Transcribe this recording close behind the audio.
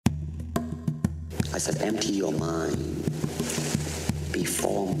I said, empty your mind. Be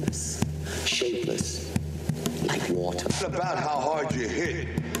formless, shapeless, like water. It's about how hard you hit.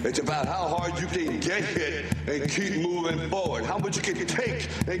 It's about how hard you can get hit and keep moving forward. How much you can take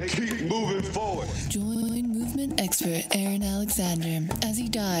and keep moving forward. Join movement expert Aaron Alexander as he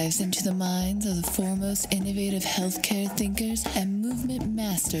dives into the minds of the foremost innovative healthcare thinkers and movement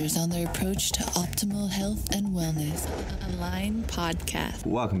masters on their approach to optimal health and wellness. Align Podcast.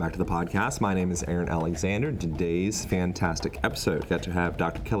 Welcome back to the podcast. My name is Aaron Alexander. Today's fantastic episode got to have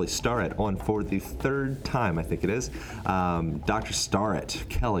Dr. Kelly Starrett on for the third time, I think it is. Dr. Starrett,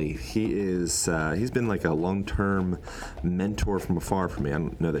 Kelly, he's been like a long-term mentor from afar for me. I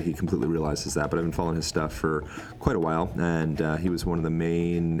don't know that he completely realizes that, but I've been following his stuff for quite a while, and he was one of the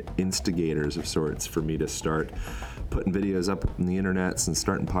main instigators of sorts for me to start putting videos up on the internets and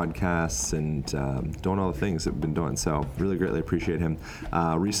starting podcasts and doing all the things that we've been doing. So really greatly appreciate him.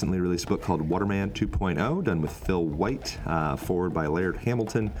 Recently released a book called Waterman 2.0, done with Phil White, forward by Laird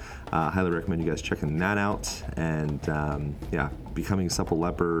Hamilton. Highly recommend you guys checking that out. And Becoming Supple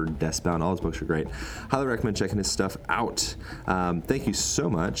Leopard, Deathbound, all his books are great. Highly recommend checking his stuff out. Thank you so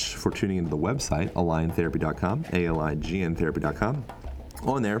much for tuning into the website, aligntherapy.com, ALIGN-therapy.com.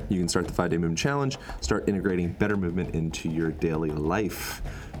 On there, you can start the 5-day movement challenge, start integrating better movement into your daily life.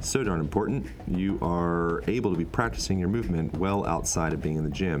 So darn important. You are able to be practicing your movement well outside of being in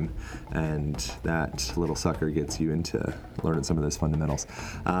the gym, and that little sucker gets you into learning some of those fundamentals.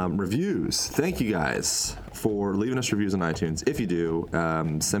 Reviews. Thank you guys for leaving us reviews on iTunes. If you do,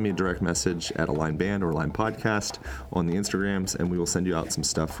 send me a direct message at Align Band or Align Podcast on the Instagrams, and we will send you out some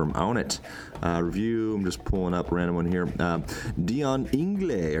stuff from Own It. Review, I'm just pulling up a random one here. Dion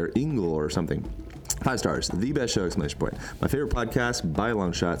Ingle or something. 5 stars. The best show, exclamation point. My favorite podcast by a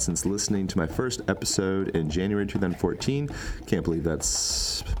long shot since listening to my first episode in January 2014. Can't believe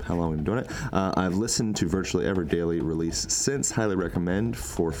that's how long we've been doing it. I've listened to virtually every daily release since. Highly recommend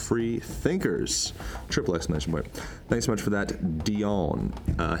for free thinkers. Triple exclamation point. Thanks so much for that, Dion.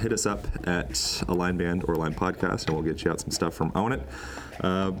 Hit us up at Align Band or Align Podcast, and we'll get you out some stuff from Own It.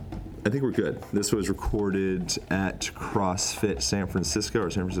 I think we're good. This was recorded at CrossFit San Francisco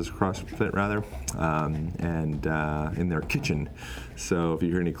CrossFit rather, and in their kitchen. So if you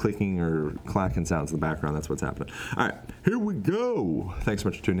hear any clicking or clacking sounds in the background, that's what's happening. All right, here we go. Thanks so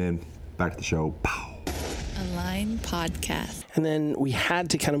much for tuning in. Back to the show. Pow. Align Podcast. And then we had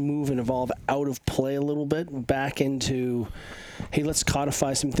to kind of move and evolve out of play a little bit back into, hey, let's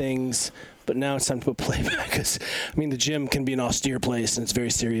codify some things. But now it's time to put play back because, the gym can be an austere place and it's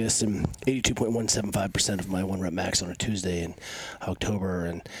very serious. And 82.175% of my 1 rep max on a Tuesday in October.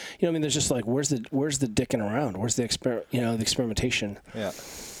 And, there's just like, where's the dicking around? Where's the the experimentation? Yeah.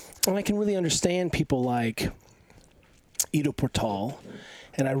 And I can really understand people like Ido Portal.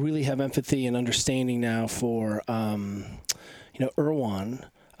 And I really have empathy and understanding now for, Erwan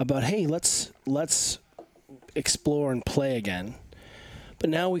about, hey, let's explore and play again. But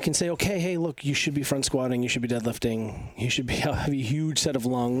now we can say, okay, hey, look, you should be front squatting, you should be deadlifting, you should have a huge set of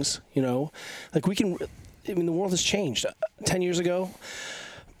lungs, Like we can, the world has changed. 10 years ago,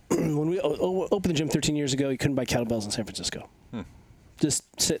 when we opened the gym 13 years ago, you couldn't buy kettlebells in San Francisco. Just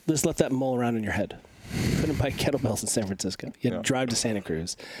let that mull around in your head. You couldn't buy kettlebells in San Francisco. You had to drive to Santa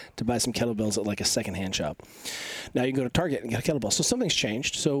Cruz to buy some kettlebells at like a secondhand shop. Now you can go to Target and get a kettlebell. So something's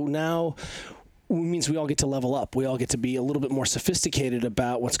changed. So now means we all get to level up. We all get to be a little bit more sophisticated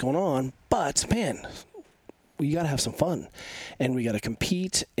about what's going on. But, man, we got to have some fun. And we got to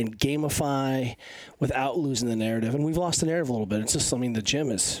compete and gamify without losing the narrative. And we've lost the narrative a little bit. It's just, the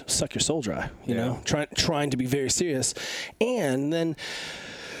gym is suck your soul dry, you know, trying to be very serious. And then,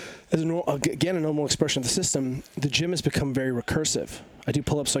 as a normal expression of the system, the gym has become very recursive. I do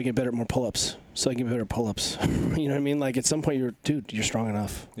pull-ups so I get better at more pull-ups. So I get better at pull-ups. You know what I mean? Like at some point you're strong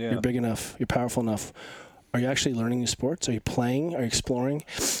enough. Yeah. You're big enough. You're powerful enough. Are you actually learning new sports? Are you playing? Are you exploring?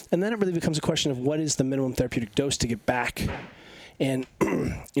 And then it really becomes a question of what is the minimum therapeutic dose to get back. And,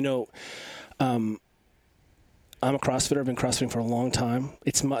 I'm a CrossFitter. I've been CrossFitting for a long time.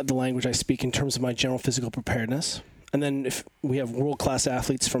 It's the language I speak in terms of my general physical preparedness. And then if we have world-class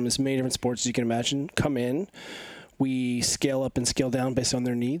athletes from as many different sports as you can imagine come in, we scale up and scale down based on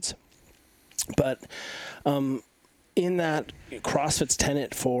their needs. But in that, CrossFit's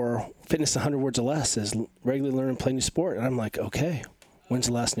tenet for fitness 100 words or less is regularly learn and play new sport. And I'm like, okay, when's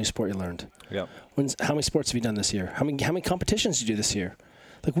the last new sport you learned? Yeah. How many sports have you done this year? How many competitions did you do this year?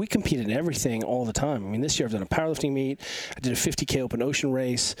 Like, we compete in everything all the time. This year I've done a powerlifting meet. I did a 50K open ocean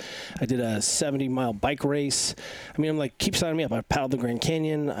race. I did a 70-mile bike race. I'm like, keep signing me up. I paddled the Grand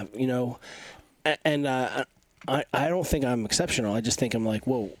Canyon, and I don't think I'm exceptional. I just think I'm like,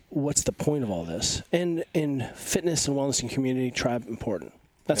 whoa, what's the point of all this? And in fitness and wellness and community, tribe, important.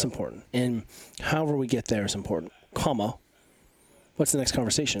 That's important. And however we get there is important. Comma, what's the next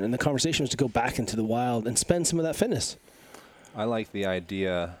conversation? And the conversation is to go back into the wild and spend some of that fitness. I like the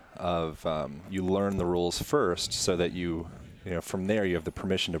idea of you learn the rules first so that you know, from there you have the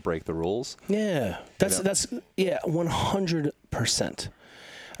permission to break the rules. Yeah, that's 100%.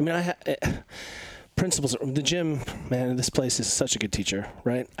 I mean, principles. The gym, man, this place is such a good teacher,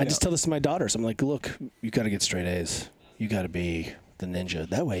 right? I just tell this to my daughters. I'm like, look, you got to get straight A's. You got to be the ninja.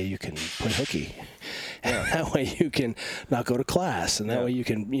 That way you can play hooky. Yeah. That way you can not go to class, and that way you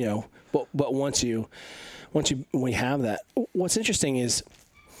can, you know. But once we have that, what's interesting is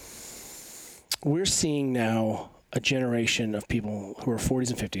we're seeing now a generation of people who are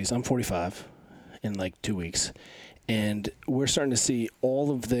 40s and 50s. I'm 45 in like 2 weeks. And we're starting to see all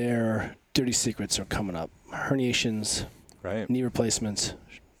of their dirty secrets are coming up. Herniations, right? Knee replacements,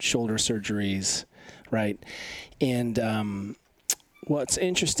 shoulder surgeries, right? And what's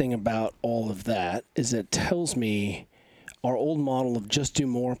interesting about all of that is it tells me our old model of just do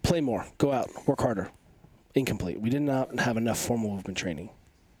more, play more, go out, work harder, incomplete. We did not have enough formal movement training,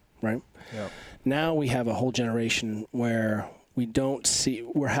 right? Yeah. Now we have a whole generation where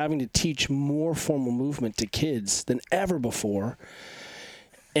we're having to teach more formal movement to kids than ever before,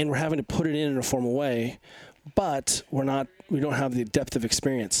 and we're having to put it in a formal way, but we don't have the depth of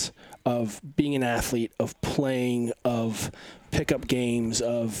experience of being an athlete, of playing, of pickup games,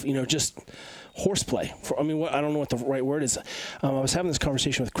 of, you know, just horseplay. I don't know what the right word is. I was having this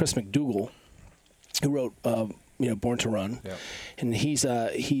conversation with Chris McDougall, who wrote, Born to Run, and he's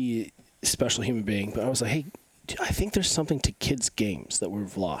a special human being. But I was like, hey, I think there's something to kids' games that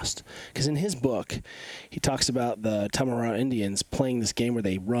we've lost. Because in his book, he talks about the Tamaraw Indians playing this game where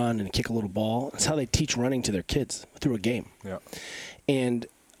they run and kick a little ball. It's how they teach running to their kids through a game. Yeah. And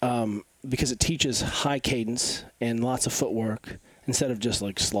because it teaches high cadence and lots of footwork instead of just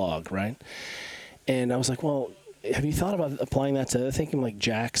like slog, right? And I was like, well, have you thought about applying that to other thinking like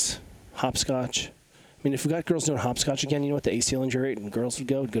jacks, hopscotch? I mean, if we got girls doing hopscotch again, you know what the ACL injury rate and girls would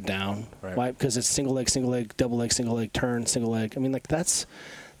go down. Right. Why? Because it's single leg, double leg, single leg, turn, single leg. I mean, like that's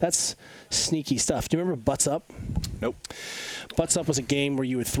sneaky stuff. Do you remember Butts Up? Nope. Butts Up was a game where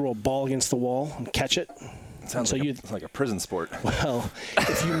you would throw a ball against the wall and catch it. Sounds like a prison sport. Well,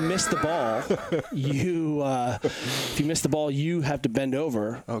 if you miss the ball, you have to bend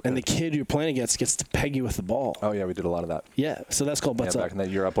over, and the kid you're playing against gets to peg you with the ball. Oh yeah, we did a lot of that. Yeah, so that's called Butts Up. Back in that,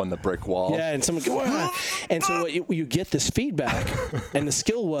 you're up on the brick wall. Yeah, and someone go, and so you get this feedback, and the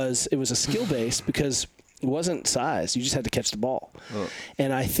skill was a skill based because it wasn't size. You just had to catch the ball.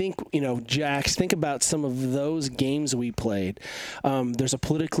 And I think, jacks, think about some of those games we played. There's a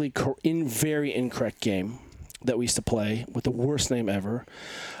politically very incorrect game that we used to play with the worst name ever,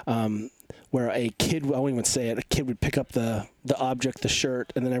 where a kid, I won't even say it, a kid would pick up the object, the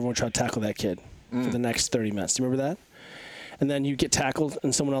shirt, and then everyone would try to tackle that kid for the next 30 minutes. Do you remember that? And then you get tackled,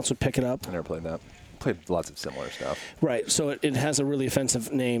 and someone else would pick it up. I never played that. Played lots of similar stuff. Right. So it has a really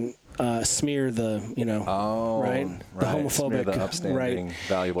offensive name, Smear the, right? The homophobic, Smear the upstanding,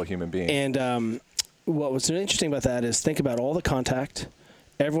 valuable human being. And what was interesting about that is think about all the contact.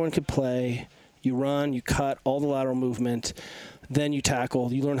 Everyone could play. You run, you cut, all the lateral movement, then you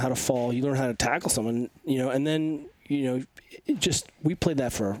tackle, you learn how to fall, you learn how to tackle someone, and then, we played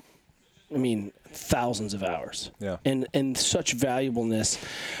that for, thousands of hours. Yeah. And such valuableness.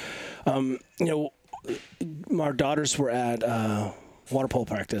 Our daughters were at water polo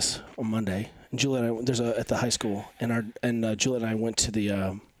practice on Monday, and Juliet and I, at the high school, and Juliet and I went to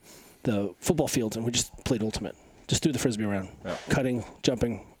the football field, and we just played ultimate. Just threw the Frisbee around, cutting,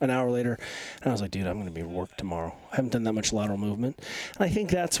 jumping, an hour later. And I was like, dude, I'm going to be at work tomorrow. I haven't done that much lateral movement. And I think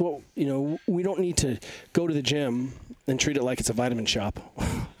that's what, we don't need to go to the gym and treat it like it's a vitamin shop,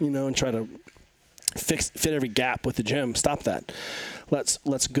 and try to fit every gap with the gym. Stop that.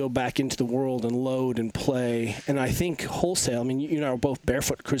 Let's go back into the world and load and play. And I think wholesale, you and I are both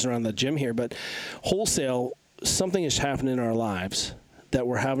barefoot cruising around the gym here, but wholesale, something has happened in our lives that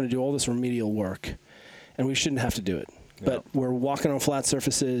we're having to do all this remedial work. And we shouldn't have to do it. Yep. But we're walking on flat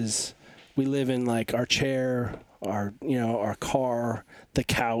surfaces. We live in like our chair, our car, the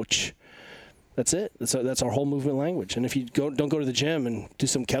couch. That's it. That's our whole movement language. And if you don't go to the gym and do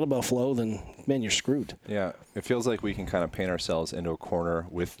some kettlebell flow, then man, you're screwed. Yeah, it feels like we can kind of paint ourselves into a corner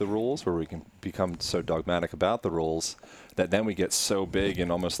with the rules, where we can become so dogmatic about the rules that then we get so big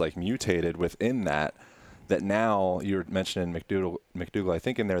and almost like mutated within that that now you're mentioning McDougall, I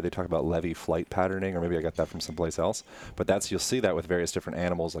think in there they talk about levee flight patterning, or maybe I got that from someplace else, but you'll see that with various different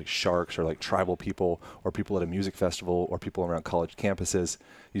animals like sharks or like tribal people or people at a music festival or people around college campuses.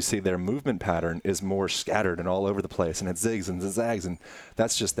 You see their movement pattern is more scattered and all over the place, and it zigs and zags, and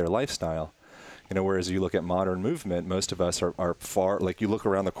that's just their lifestyle. Whereas you look at modern movement, most of us are far, like you look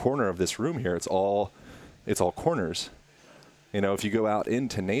around the corner of this room here, it's all corners. If you go out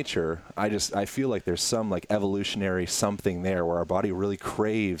into nature, I feel like there's some like evolutionary something there where our body really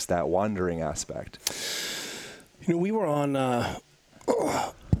craves that wandering aspect. We were on,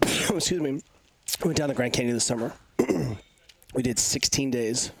 excuse me, we went down the Grand Canyon this summer. We did 16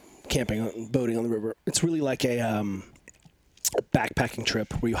 days camping, boating on the river. It's really like a backpacking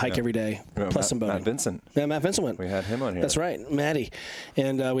trip where you hike every day, plus some boating. Matt Vincent. Yeah, Matt Vincent went. We had him on here. That's right, Maddie.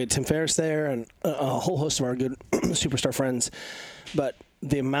 And we had Tim Ferriss there and a whole host of our good superstar friends. But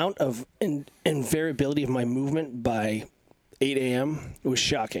the amount of variability of my movement by 8 a.m. was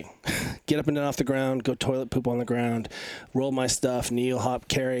shocking. Get up and down off the ground, go toilet poop on the ground, roll my stuff, kneel, hop,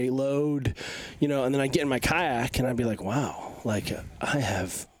 carry, load, and then I get in my kayak and I'd be like, wow, like I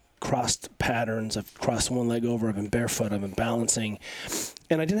have crossed patterns. I've crossed one leg over. I've been barefoot. I've been balancing.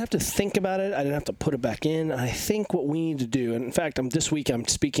 And I didn't have to think about it. I didn't have to put it back in. I think what we need to do, and in fact, this week I'm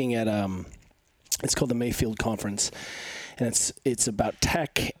speaking at, it's called the Mayfield Conference. And it's about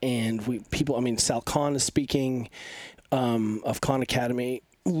tech and Sal Khan is speaking of Khan Academy,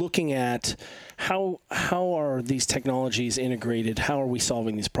 looking at how are these technologies integrated? How are we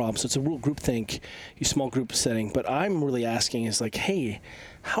solving these problems? So it's a real groupthink, small group setting. But I'm really asking is like, hey,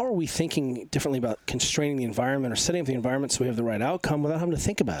 how are we thinking differently about constraining the environment or setting up the environment so we have the right outcome without having to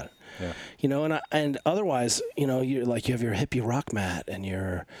think about it? Yeah. And otherwise, you're like, you have your hippie rock mat and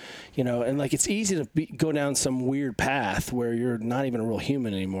and like it's easy to go down some weird path where you're not even a real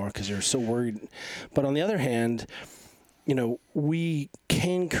human anymore because you're so worried. But on the other hand, we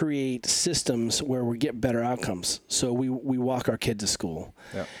can create systems where we get better outcomes. So we walk our kid to school.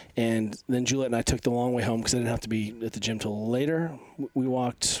 Yep. And then Juliet and I took the long way home because I didn't have to be at the gym till later. We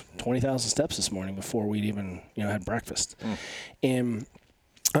walked 20,000 steps this morning before we'd even, had breakfast. And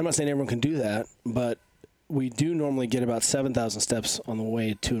I'm not saying everyone can do that, but we do normally get about 7,000 steps on the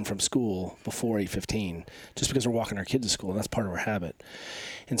way to and from school before 8:15, just because we're walking our kids to school, and that's part of our habit.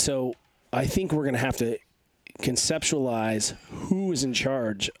 And so I think we're going to have to conceptualize who is in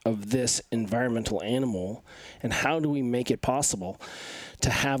charge of this environmental animal and how do we make it possible to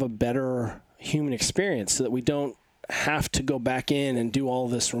have a better human experience so that we don't have to go back in and do all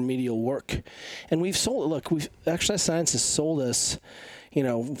this remedial work. And Exercise Science has sold us,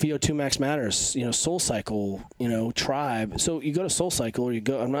 VO2 Max Matters, Soul Cycle, Tribe. So you go to Soul Cycle or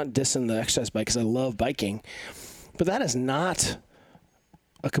I'm not dissing the exercise bike because I love biking, but that is not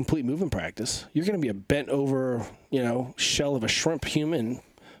a complete movement practice. You're going to be a bent over, shell of a shrimp human,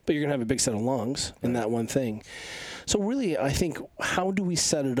 but you're going to have a big set of lungs in that one thing. So really, I think, how do we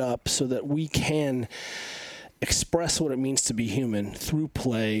set it up so that we can express what it means to be human through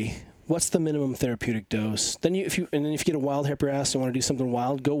play? What's the minimum therapeutic dose? Then if you get a wild hair up your ass and want to do something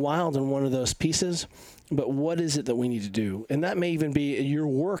wild, go wild in one of those pieces. But what is it that we need to do? And that may even be your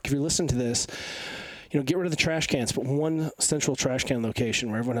work. If you're listening to this, get rid of the trash cans, put one central trash can location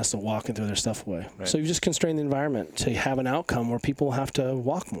where everyone has to walk and throw their stuff away. Right. So you just constrain the environment to have an outcome where people have to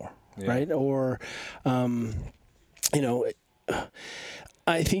walk more, right? Or,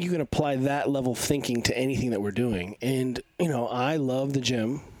 I think you can apply that level of thinking to anything that we're doing. And, I love the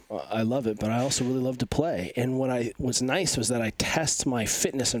gym. I love it, but I also really love to play. And what was nice was that I test my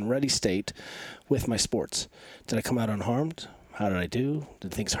fitness and ready state with my sports. Did I come out unharmed? How did I do?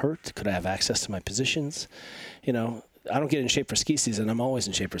 Did things hurt? Could I have access to my positions? I don't get in shape for ski season. I'm always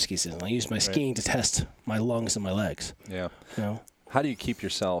in shape for ski season. I use my skiing to test my lungs and my legs. Yeah. How do you keep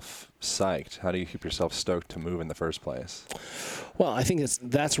yourself psyched? How do you keep yourself stoked to move in the first place? Well, I think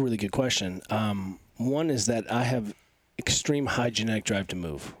that's a really good question. One is that I have extreme high genetic drive to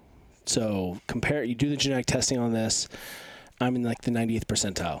move. So you do the genetic testing on this, I'm in like the 90th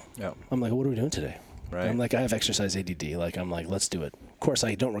percentile. Yeah. I'm like, what are we doing today? Right. I'm like, I have exercise ADD. Like, I'm like, let's do it. Of course,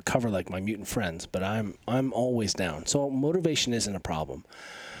 I don't recover like my mutant friends, but I'm always down. So motivation isn't a problem.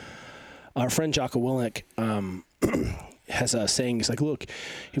 Our friend Jocko Willink has a saying. He's like, look,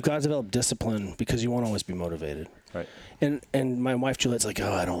 you've got to develop discipline because you won't always be motivated. Right. And my wife Juliet's like,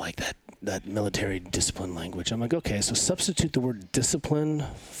 oh, I don't like that military discipline language. I'm like, okay, so substitute the word discipline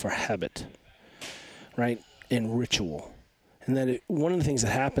for habit, right, and ritual. And then one of the things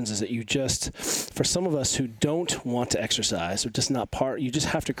that happens is that you just, for some of us who don't want to exercise or just not you just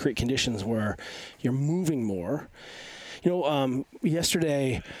have to create conditions where you're moving more.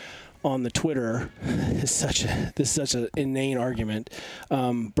 Yesterday on the Twitter is such an inane argument.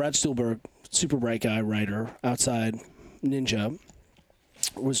 Brad Stuhlberg, super bright guy, writer, outside Ninja,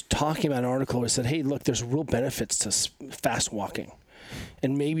 was talking about an article where it said, hey, look, there's real benefits to fast walking.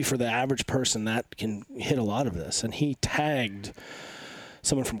 And maybe for the average person, that can hit a lot of this. And he tagged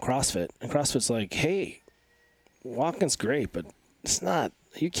someone from CrossFit. And CrossFit's like, hey, walking's great, but it's not.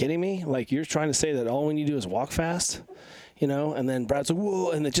 Are you kidding me? Like, you're trying to say that all we need to do is walk fast? You know? And then Brad's like,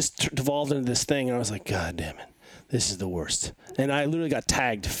 whoa. And it just devolved into this thing. And I was like, God damn it. This is the worst. And I literally got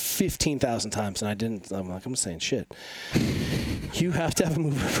tagged 15,000 times, and I didn't. I'm like, I'm saying shit. You have to have a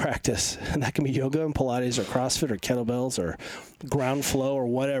movement practice, and that can be yoga and Pilates or CrossFit or kettlebells or ground flow or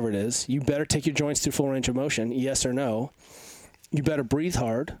whatever it is. You better take your joints through full range of motion, yes or no. You better breathe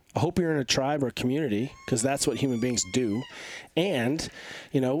hard. I hope you're in a tribe or a community, because that's what human beings do. And,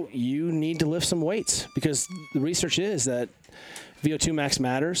 you know, you need to lift some weights, because the research is that VO2 max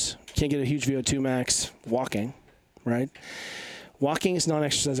matters. You can't get a huge VO2 max walking. Right? Walking is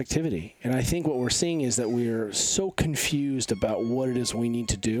non-exercise activity. And I think what we're seeing is that we're so confused about what it is we need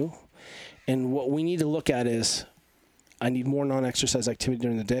to do. And what we need to look at is, I need more non-exercise activity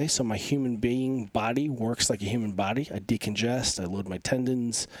during the day so my human being body works like a human body. I decongest, I load my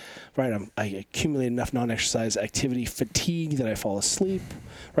tendons, right? I accumulate enough non-exercise activity fatigue that I fall asleep,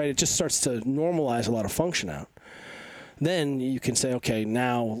 right? It just starts to normalize a lot of function out. Then you can say, okay,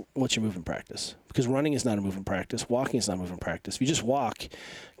 now what's your movement practice? Because running is not a movement practice. Walking is not a movement practice. If you just walk,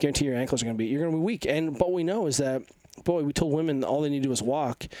 guarantee your ankles are you're going to be weak. And what we know is that, we told women all they need to do is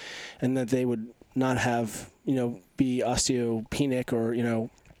walk, and that they would not have, be osteopenic or,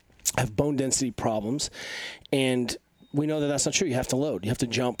 have bone density problems. And we know that that's not true. You have to load. You have to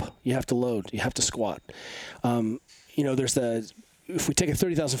jump. You have to load. You have to squat. If we take a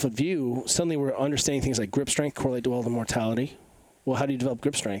 30,000-foot view, suddenly we're understanding things like grip strength correlate well to mortality. Well, how do you develop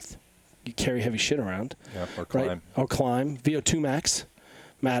grip strength? You carry heavy shit around. Yeah, or climb. Right? Or climb. VO2 max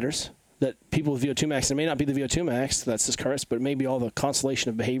matters. That people with VO2 max, it may not be the VO2 max that's discouraged, but it may be all the constellation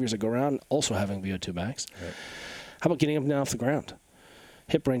of behaviors that go around also having VO2 max. Right. How about getting up and down off the ground?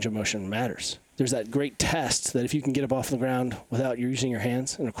 Hip range of motion matters. There's that great test that if you can get up off the ground without using your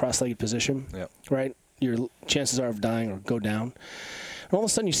hands in a cross-legged position, right? Your chances are of dying or go down. And all of a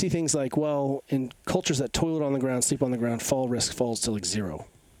sudden you see things like, well, in cultures that toilet on the ground, sleep on the ground, fall risk falls to like 0,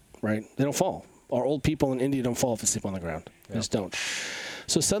 right? They don't fall. Our old people in India don't fall if they sleep on the ground. They just don't.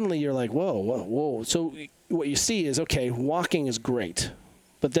 So suddenly you're like, whoa. So what you see is, okay, walking is great,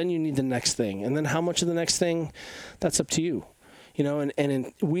 but then you need the next thing. And then how much of the next thing, that's up to you. The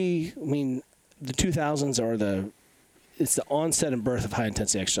 2000s are it's the onset and birth of high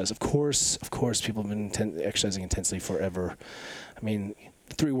intensity exercise. Of course, people have been exercising intensely forever. 3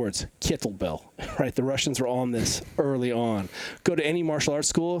 words, kettlebell, right? The Russians were on this early on. Go to any martial arts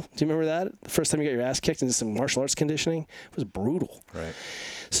school. Do you remember that? The first time you got your ass kicked into some martial arts conditioning? It was brutal. Right.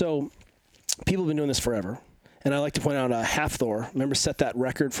 So people have been doing this forever. And I like to point out Hafthor, remember, set that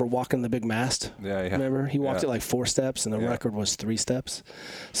record for walking the big mast? Yeah. Remember? He walked it like 4 steps, and the record was 3 steps.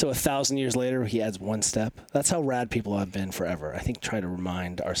 So 1,000 years later, he adds 1 step. That's how rad people have been forever. I think try to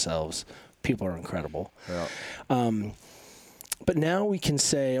remind ourselves people are incredible. Yeah. But now we can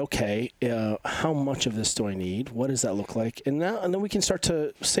say, okay, how much of this do I need? What does that look like? And then we can start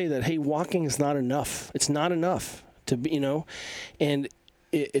to say that, hey, walking is not enough. It's not enough to be, and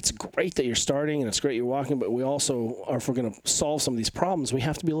it's great that you're starting and it's great you're walking, but we also are, if we're going to solve some of these problems, we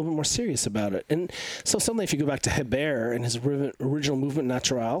have to be a little bit more serious about it. And so suddenly if you go back to Hebert and his original Movement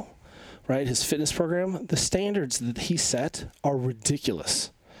Naturel, right, his fitness program, the standards that he set are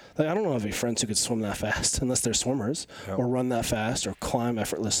ridiculous. Like, I don't know of any friends who could swim that fast unless they're swimmers, or run that fast, or climb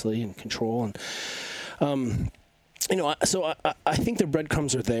effortlessly and control. And so I think the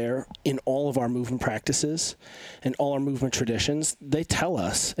breadcrumbs are there in all of our movement practices and all our movement traditions. They tell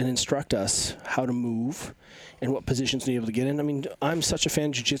us and instruct us how to move and what positions to be able to get in. I'm such a fan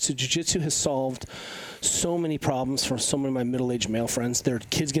of jiu-jitsu. Jiu-jitsu has solved so many problems for so many of my middle-aged male friends. Their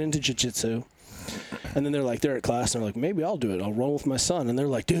kids get into jiu-jitsu, and then they're at class, and they're like, maybe I'll do it. I'll roll with my son. And they're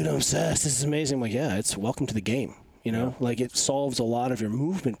like, dude, I'm obsessed. This is amazing. I'm like, yeah, it's welcome to the game. It solves a lot of your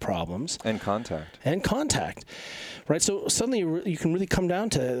movement problems. And contact. Right? So suddenly you can really come down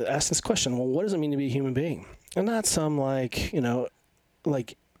to ask this question, well, what does it mean to be a human being? And not some you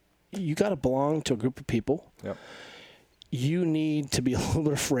got to belong to a group of people. Yep. You need to be a little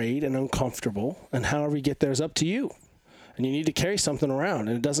bit afraid and uncomfortable, and however you get there is up to you. And you need to carry something around,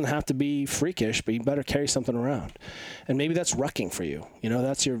 and it doesn't have to be freakish, but you better carry something around. And maybe that's rucking for you.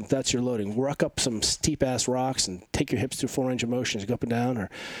 That's your loading. Ruck up some steep ass rocks and take your hips through full range of motion as you go up and down, or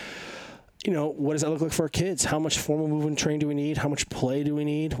what does that look like for our kids? How much formal movement training do we need? How much play do we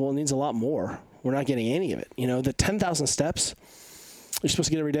need? Well, it needs a lot more. We're not getting any of it. The 10,000 steps you're supposed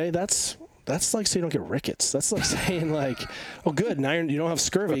to get every day, that's like so you don't get rickets. That's like saying oh, good, now you don't have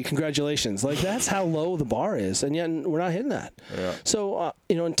scurvy. Congratulations. Like, that's how low the bar is, and yet we're not hitting that. Yeah. So,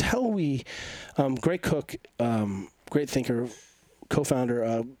 until we, Greg Cook, great thinker,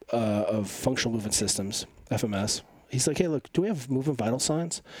 co-founder of Functional Movement Systems, FMS, he's like, hey, look, do we have movement vital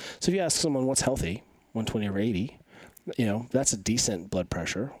signs? So if you ask someone what's healthy, 120 over 80, that's a decent blood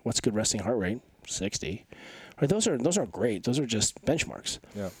pressure. What's good resting heart rate? 60. Right, those aren't great. Those are just benchmarks.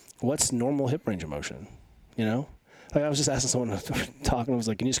 Yeah. What's normal hip range of motion? Like, I was just asking someone talking. I was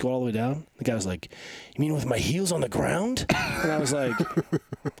like, can you just go all the way down? The guy was like, you mean with my heels on the ground? And I was like,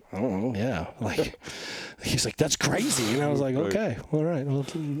 I don't know. Yeah. Like, he's like, that's crazy. And I was like, okay, all right. Well,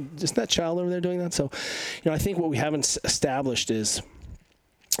 just that child over there doing that. So, I think what we haven't established is,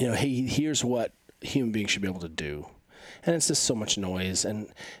 hey, here's what human beings should be able to do. And it's just so much noise, and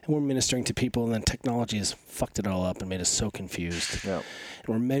we're ministering to people, and then technology has fucked it all up and made us so confused. Yeah. And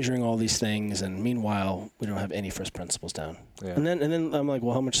we're measuring all these things, and meanwhile, we don't have any first principles down. Yeah. And then I'm like,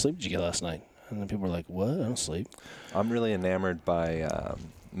 well, how much sleep did you get last night? And then people are like, what? I don't sleep. I'm really enamored by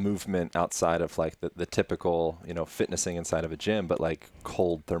movement outside of like the typical, fitnessing inside of a gym, but like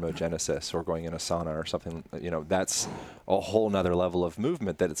cold thermogenesis or going in a sauna or something. That's a whole nother level of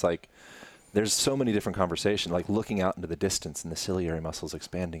movement that it's like, there's so many different conversations, like looking out into the distance and the ciliary muscles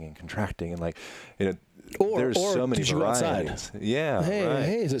expanding and contracting, and like, there's so many varieties. Yeah.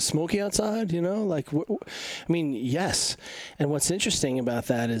 Hey, is it smoky outside? Yes. And what's interesting about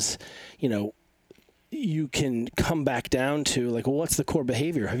that is, you can come back down to like, well, what's the core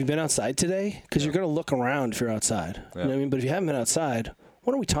behavior? Have you been outside today? Because you're going to look around if you're outside. Yeah. You know what I mean? But if you haven't been outside,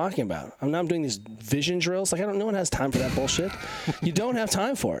 what are we talking about? I'm doing these vision drills. Like, no one has time for that bullshit. You don't have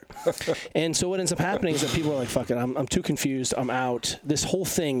time for it. And so what ends up happening is that people are like, fuck it, I'm too confused. I'm out. This whole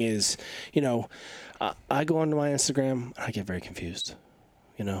thing is, I go onto my Instagram and I get very confused,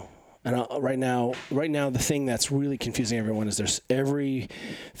 And right now, the thing that's really confusing everyone is there's every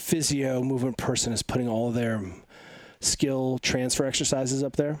physio movement person is putting all of their skill transfer exercises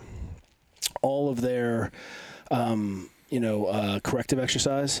up there, all of their, corrective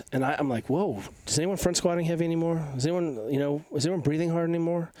exercise. And I'm like, whoa, does anyone front squatting heavy anymore? Is anyone breathing hard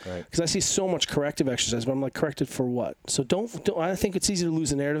anymore? Because I see so much corrective exercise, but I'm like, corrected for what? So don't, I think it's easy to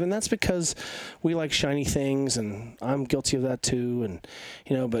lose the narrative. And that's because we like shiny things, and I'm guilty of that too. And,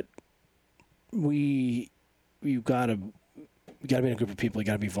 but you gotta be in a group of people. You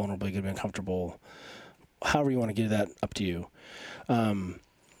gotta be vulnerable. You gotta be uncomfortable. However you want to get that, up to you.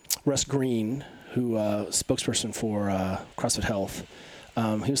 Russ Green, who spokesperson for CrossFit Health,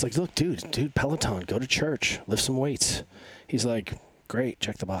 he was like, look, dude, Peloton, go to church, lift some weights. He's like, great,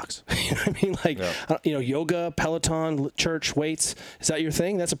 check the box. You know what I mean? Like, yoga, Peloton, church, weights. Is that your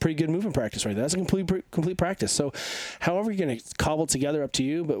thing? That's a pretty good movement practice right there. That's a complete practice. So however you're going to cobble together, up to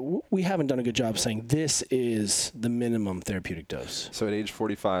you, but we haven't done a good job saying this is the minimum therapeutic dose. So at age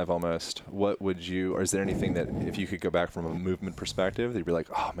 45 almost, what would you, or is there anything that if you could go back from a movement perspective, that you'd be like,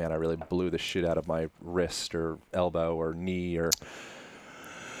 oh man, I really blew the shit out of my wrist or elbow or knee or...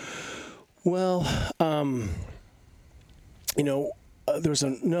 Well, there's a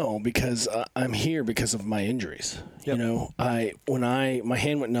no, because I'm here because of my injuries. Yep. My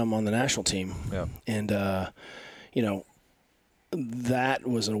hand went numb on the national team, and that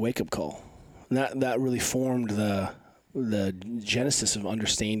was a wake up call. That really formed the genesis of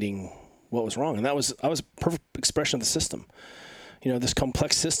understanding what was wrong, and I was a perfect expression of the system. This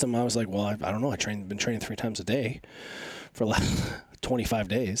complex system. I was like, well, I don't know. Been training 3 times a day for the last 25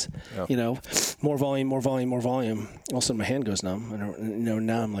 days, more volume. All of a sudden my hand goes numb, and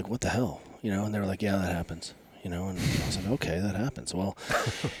now I'm like, what the hell, and they were like, yeah, that happens, and I was like, okay, that happens. Well,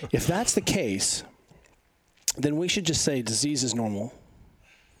 if that's the case, then we should just say disease is normal,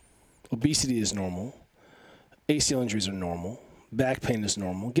 obesity is normal, ACL injuries are normal, back pain is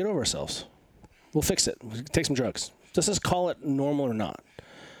normal. Get over ourselves. We'll fix it. We'll take some drugs. Just call it normal or not.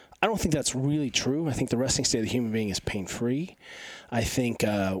 I don't think that's really true. I think the resting state of the human being is pain-free. I think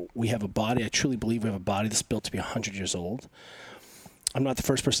we have a body. I truly believe we have a body that's built to be 100 years old. I'm not the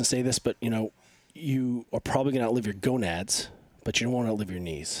first person to say this, but, you are probably going to outlive your gonads, but you don't want to outlive your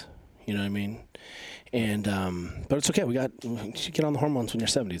knees. You know what I mean? And but it's okay. You get on the hormones when you're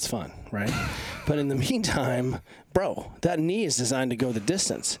 70. It's fine, right? But in the meantime, bro, that knee is designed to go the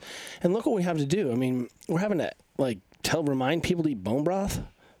distance. And look what we have to do. I mean, we're having to, remind people to eat bone broth.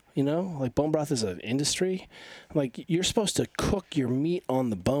 Bone broth is an industry. You're supposed to cook your meat on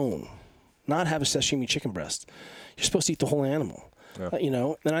the bone, not have a sashimi chicken breast. You're supposed to eat the whole animal.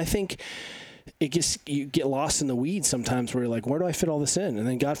 Yeah. And I think you get lost in the weeds sometimes where you're like, where do I fit all this in? And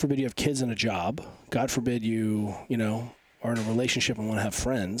then God forbid you have kids and a job. God forbid you are in a relationship and want to have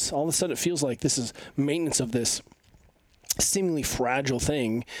friends. All of a sudden it feels like this is maintenance of this seemingly fragile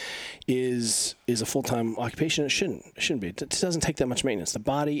thing is a full-time occupation. It shouldn't be. It doesn't take that much maintenance. The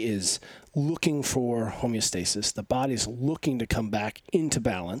body is looking for homeostasis. The body is looking to come back into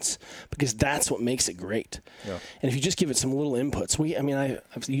balance because that's what makes it great. Yeah. And if you just give it some little inputs,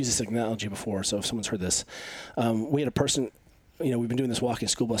 I've used this analogy before, so if someone's heard this, we had a person, we've been doing this walking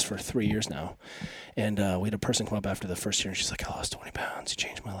school bus for 3 years now, and we had a person come up after the first year, and she's like, I lost 20 pounds. You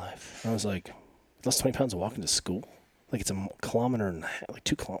changed my life. And I was like, you lost 20 pounds of walking to school? Like it's a kilometer and like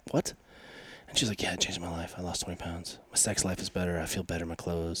 2 kilometers. What? And she's like, yeah, it changed my life. I lost 20 pounds. My sex life is better. I feel better in my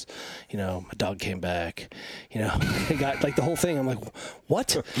clothes. My dog came back. I got like the whole thing. I'm like,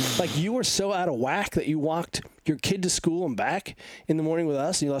 what? Like you were so out of whack that you walked your kid to school and back in the morning with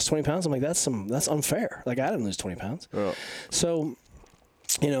us and you lost 20 pounds? I'm like, that's unfair. Like I didn't lose 20 pounds. Oh. So,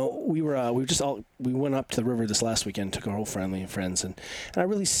 we went up to the river this last weekend, took our whole family and friends, and I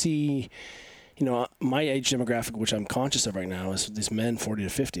really see, my age demographic, which I'm conscious of right now, is these men 40 to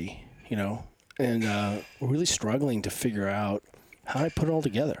 50, and we're really struggling to figure out how do I put it all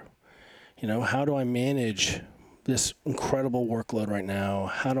together? How do I manage this incredible workload right now?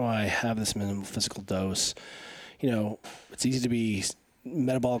 How do I have this minimal physical dose? It's easy to be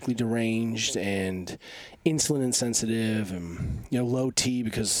metabolically deranged and insulin insensitive and, low T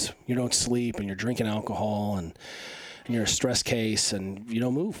because you don't sleep and you're drinking alcohol and you're a stress case and you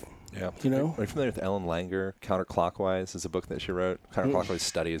don't move. Yeah. Are you familiar with Ellen Langer? Counterclockwise is a book that she wrote. Counterclockwise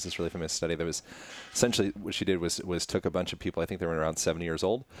Study is this really famous study that was essentially what she did was took a bunch of people, I think they were around 70 years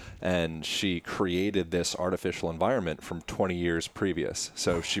old, and she created this artificial environment from 20 years previous.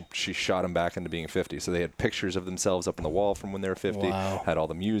 So she shot them back into being 50. So they had pictures of themselves up on the wall from when they were 50, had all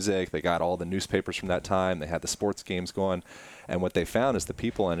the music, they got all the newspapers from that time, they had the sports games going. And what they found is the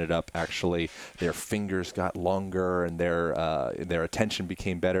people ended up actually, their fingers got longer and their attention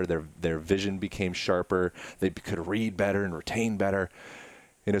became better, their vision became sharper, they could read better and retain better.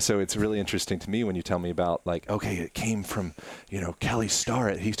 So it's really interesting to me when you tell me about like, okay, it came from, Kelly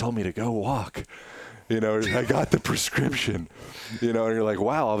Starrett. He told me to go walk. I got the prescription. And you're like,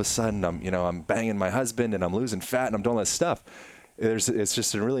 wow, all of a sudden I'm banging my husband and I'm losing fat and I'm doing all this stuff. It's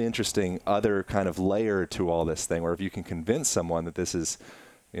just a really interesting other kind of layer to all this thing where if you can convince someone that this is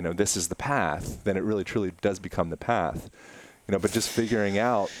the path, then it really truly does become the path. But just figuring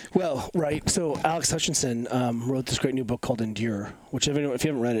out. Well, right. So Alex Hutchinson wrote this great new book called Endure, which if you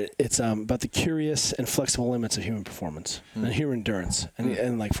haven't read it, it's about the curious and flexible limits of human performance and human endurance,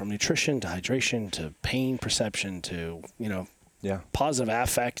 and like from nutrition to hydration to pain perception to positive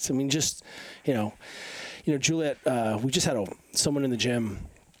affect. I mean, just Juliet. We just had someone in the gym.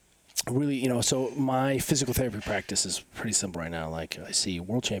 Really, so my physical therapy practice is pretty simple right now. Like I see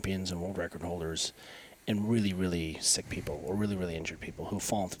world champions and world record holders and really, really sick people or really, really injured people who've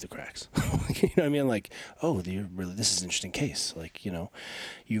fallen through the cracks. You know what I mean? Like, oh, this is an interesting case. Like,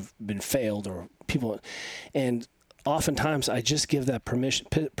 you've been failed or people. And oftentimes I just give that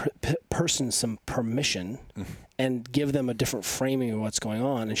person some permission and give them a different framing of what's going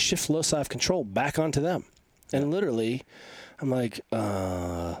on and shift loci of control back onto them. And literally, I'm like,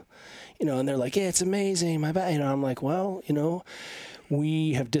 and they're like, yeah, it's amazing. My bad. I'm like, well,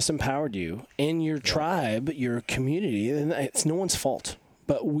 we have disempowered you and your tribe, your community, and it's no one's fault.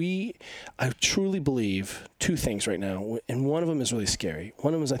 But I truly believe two things right now, and one of them is really scary.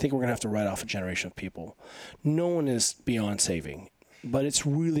 One of them is I think we're going to have to write off a generation of people. No one is beyond saving, but it's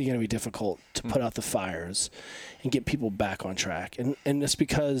really going to be difficult to put out the fires and get people back on track. And it's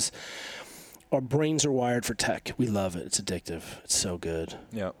because our brains are wired for tech. We love it. It's addictive. It's so good.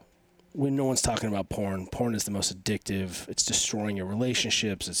 Yeah. When no one's talking about porn is the most addictive. It's destroying your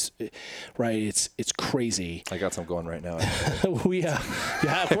relationships. It's crazy. I got some going right now.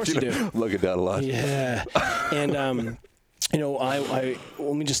 Yeah, of course you do. Look at that a lot. Yeah, and I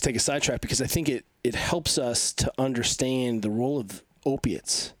let me just take a sidetrack because I think it helps us to understand the role of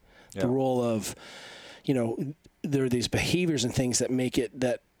opiates, the role of, there are these behaviors and things that make it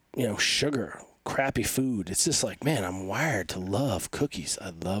that sugar. Crappy food. It's just like, man, I'm wired to love cookies.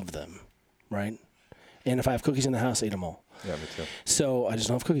 I love them, right? And if I have cookies in the house, I eat them all. Yeah, me too. So I just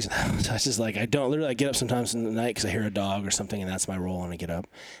don't have cookies in the house. I just like, I get up sometimes in the night because I hear a dog or something, and that's my role, and I get up,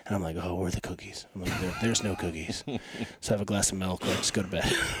 and I'm like, oh, where are the cookies? I'm like, there's no cookies. So I have a glass of milk, or I just go to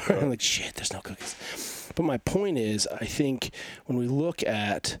bed. I'm like, shit, there's no cookies. But my point is, I think when we look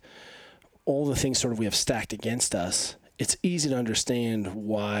at all the things sort of we have stacked against us, it's easy to understand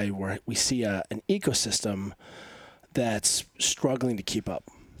why we see an ecosystem that's struggling to keep up.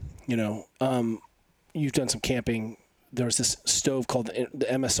 You know, you've done some camping. There was this stove called the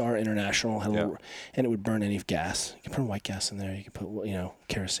MSR International, and it would burn any gas. You could burn white gas in there. You could put,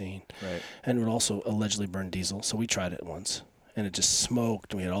 kerosene. Right. And it would also allegedly burn diesel. So we tried it once, and it just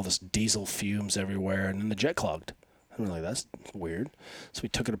smoked. And we had all this diesel fumes everywhere, and then the jet clogged. And we're like, that's weird. So we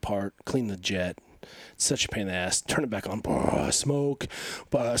took it apart, cleaned the jet. It's such a pain in the ass. Turn it back on. Smoke.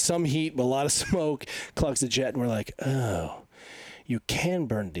 Some heat, but a lot of smoke. Clogs the jet, and we're like, oh, you can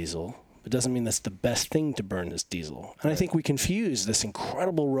burn diesel. It doesn't mean that's the best thing to burn is diesel. And I think we confuse this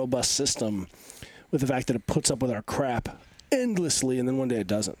incredible, robust system with the fact that it puts up with our crap endlessly, and then one day it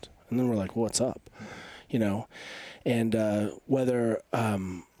doesn't. And then we're like, what's up? And whether,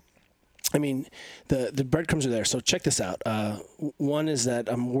 the breadcrumbs are there. So check this out. One is that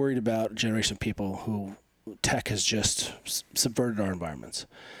I'm worried about a generation of people who tech has just subverted our environments.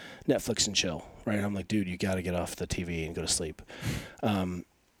 Netflix and chill, right? I'm like, dude, you got to get off the TV and go to sleep.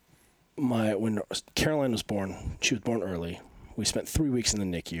 When Caroline was born, she was born early. We spent 3 weeks in the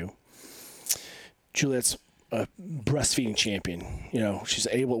NICU. Juliet's a breastfeeding champion. She's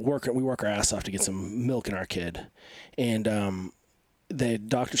able to work. We work our ass off to get some milk in our kid. And the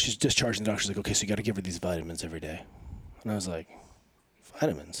doctor, she's discharged, and the doctor's like, okay, so you got to give her these vitamins every day. And I was like,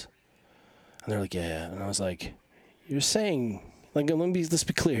 vitamins? And they're like, yeah. And I was like, you're saying, let's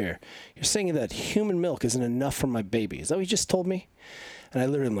be clear here. You're saying that human milk isn't enough for my baby. Is that what you just told me? And I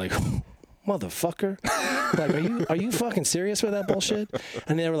literally am like, motherfucker. Like, are you fucking serious with that bullshit?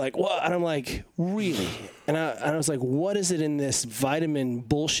 And they were like, what? And I'm like, really? And I was like, what is it in this vitamin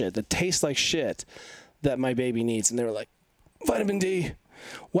bullshit that tastes like shit that my baby needs? And they were like, vitamin D.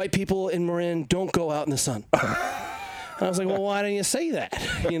 White people in Marin don't go out in the sun. And I was like, well, why didn't you say that?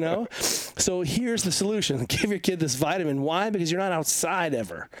 So here's the solution. Give your kid this vitamin. Why? Because you're not outside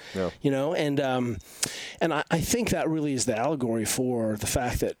ever. Yeah. And I think that really is the allegory for the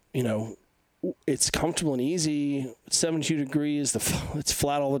fact that, it's comfortable and easy. It's 72 degrees. It's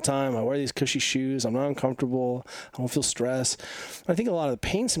flat all the time. I wear these cushy shoes. I'm not uncomfortable. I don't feel stress. I think a lot of the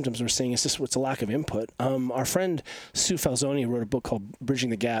pain symptoms we're seeing is just it's a lack of input. Our friend Sue Falzoni wrote a book called Bridging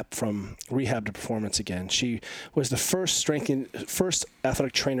the Gap from Rehab to Performance Again. She was the first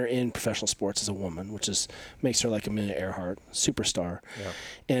athletic trainer in professional sports as a woman, which makes her like Amelia Earhart, superstar. Yeah.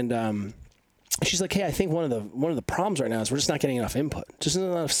 And she's like, hey, I think one of the problems right now is we're just not getting enough input, just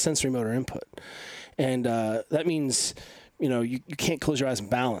not enough sensory motor input. And that means, you can't close your eyes and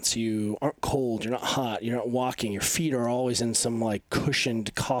balance. You aren't cold. You're not hot. You're not walking. Your feet are always in some like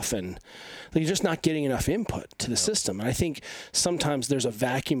cushioned coffin. You're just not getting enough input to the system. And I think sometimes there's a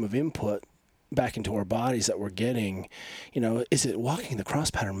vacuum of input back into our bodies that we're getting. Is it walking the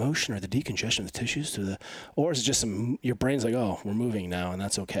cross pattern motion or the decongestion of the tissues or is it just your brain's like, oh, we're moving now and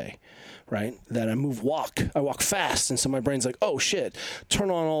that's okay, right? That I walk fast, and so my brain's like, oh shit,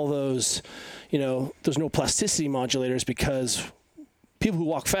 turn on all those, those neuroplasticity modulators, because people who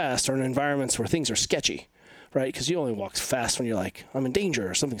walk fast are in environments where things are sketchy. Right? Because you only walk fast when you're like, I'm in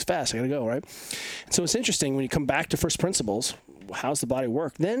danger or something's fast, I gotta go, right? And so it's interesting when you come back to first principles, how's the body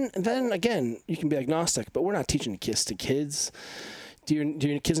work? Then again, you can be agnostic, but we're not teaching kids to kids. Do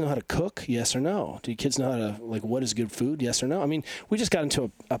your kids know how to cook? Yes or no? Do your kids know how to, what is good food? Yes or no? I mean, we just got into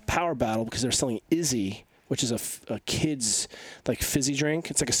a power battle because they're selling Izzy, which is a kid's, fizzy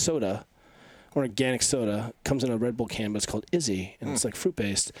drink. It's like a soda, or organic soda. Comes in a Red Bull can, but it's called Izzy, and it's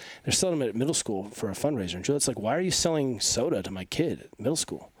fruit-based. They're selling them at middle school for a fundraiser. And Juliet's like, why are you selling soda to my kid at middle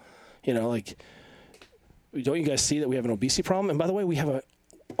school? Don't you guys see that we have an obesity problem? And by the way, we have a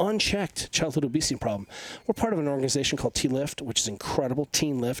unchecked childhood obesity problem. We're part of an organization called T-Lift, which is incredible,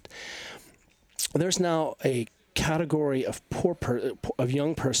 Teen Lift. There's now a category of of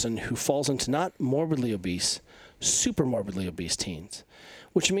young person who falls into not morbidly obese, super morbidly obese teens,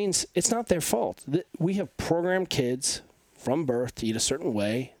 which means it's not their fault. We have programmed kids from birth to eat a certain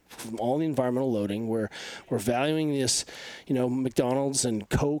way, from all the environmental loading. We're valuing this, McDonald's and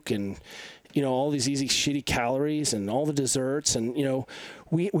Coke and, all these easy, shitty calories and all the desserts. And,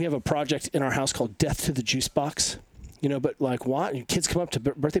 we have a project in our house called Death to the Juice Box. But what? And kids come up to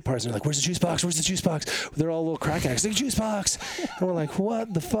birthday parties and they're like, where's the juice box? Where's the juice box? They're all little crack addicts. Like, juice box. And we're like,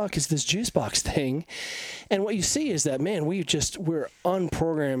 what the fuck is this juice box thing? And what you see is that, man, we're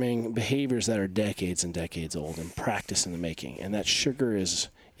unprogramming behaviors that are decades and decades old and practice in the making. And that sugar is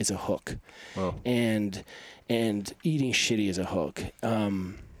a hook. Wow. And eating shitty is a hook.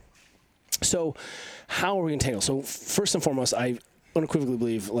 So how are we going to tackle? So first and foremost, I unequivocally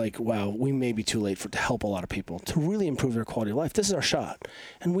believe, wow, we may be too late to help a lot of people to really improve their quality of life. This is our shot,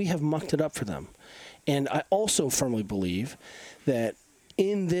 and we have mucked it up for them. And I also firmly believe that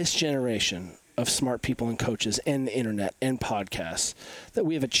in this generation of smart people and coaches and the internet and podcasts that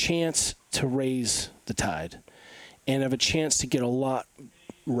we have a chance to raise the tide and have a chance to get a lot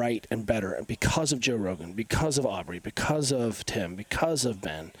right and better. And because of Joe Rogan, because of Aubrey, because of Tim, because of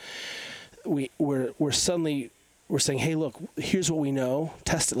Ben, we're suddenly saying, hey, look, here's what we know.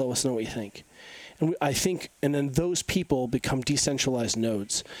 Test it. Let us know what you think. And I think, and then those people become decentralized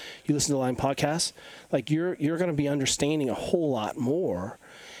nodes. You listen to Line podcasts, like you're going to be understanding a whole lot more.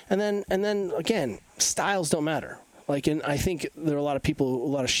 And then again, styles don't matter. Like, and I think there are a lot of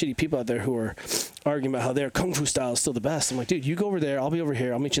shitty people out there who are arguing about how their Kung Fu style is still the best. I'm like, dude, you go over there, I'll be over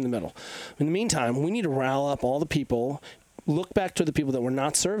here, I'll meet you in the middle. In the meantime, we need to rile up all the people, look back to the people that we're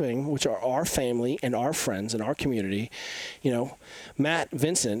not serving, which are our family and our friends and our community. You know, Matt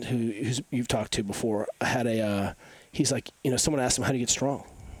Vincent, who's you've talked to before, had he's like, you know, someone asked him, how do you get strong?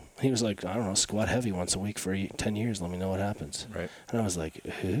 He was like, I don't know, squat heavy once a week for 10 years. Let me know what happens. Right. And I was like,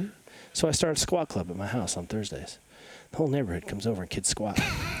 who? So I started a squat club at my house on Thursdays. The whole neighborhood comes over and kids squat.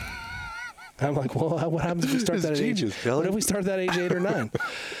 I'm like, well, what happens if we start that at age? What if we start that at age 8 or 9?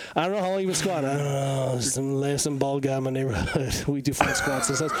 I don't know how long you would squat. I don't know. Some bald guy in my neighborhood. We do front squats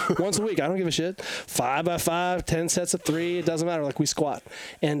and stuff once a week. I don't give a shit. 5 by 5, 10 sets of 3. It doesn't matter. Like, we squat,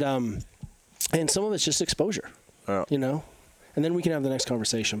 and some of it's just exposure. Oh. You know. And then we can have the next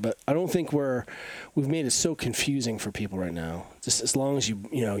conversation. But I don't think we've made it so confusing for people right now. Just as long as you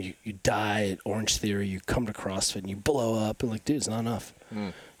die at Orange Theory, you come to CrossFit and you blow up, and like, dude, it's not enough.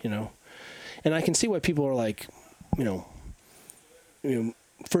 You know. And I can see why people are like, you know,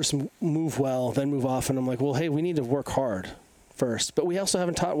 first move well, then move off. And I'm like, well, hey, we need to work hard first. But we also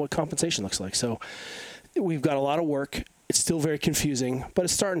haven't taught what compensation looks like. So we've got a lot of work. It's still very confusing, but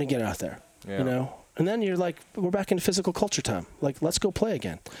it's starting to get out there, you know. And then you're like, we're back into physical culture time. Like, let's go play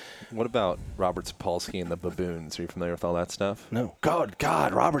again. What about Robert Sapolsky and the Baboons? Are you familiar with all that stuff? No. God,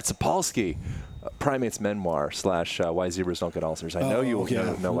 Robert Sapolsky. Primates Memoir / Why Zebras Don't Get Ulcers. I know you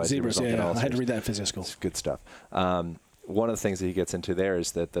will know Why Zebras Don't Get Ulcers. I had to read that in physio school. It's good stuff. One of the things that he gets into there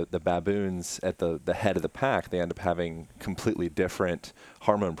is that the baboons at the head of the pack, they end up having completely different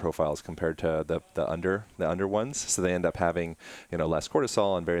hormone profiles compared to the under ones. So they end up having, you know, less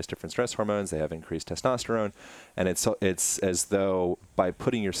cortisol and various different stress hormones. They have increased testosterone, and it's as though by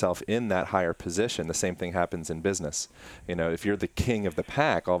putting yourself in that higher position, the same thing happens in business. You know, if you're the king of the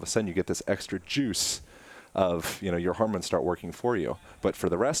pack, all of a sudden you get this extra juice of, you know, your hormones start working for you. But for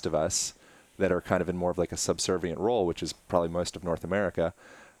the rest of us that are kind of in more of like a subservient role, which is probably most of North America,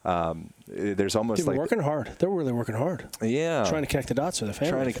 there's almost like working hard. They're really working hard. Yeah, trying to connect the dots with the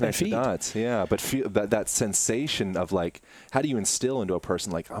family. Trying to connect the dots. Yeah, but feel that sensation of like, how do you instill into a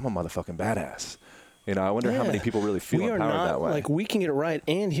person like, I'm a motherfucking badass? You know, I wonder how many people really feel empowered that way. Like, we can get it right.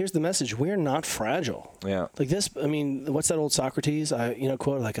 And here's the message: we are not fragile. Yeah. Like this. I mean, what's that old Socrates?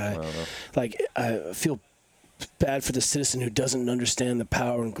 Quote. Like I feel bad for the citizen who doesn't understand the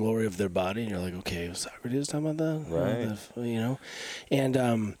power and glory of their body. And you're like, okay, was Socrates talking about that? Right. You know,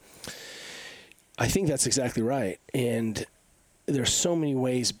 and I think that's exactly right. And there's so many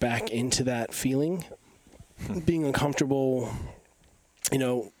ways back into that feeling, being uncomfortable, you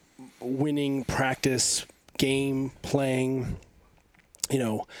know, winning, practice, game, playing, you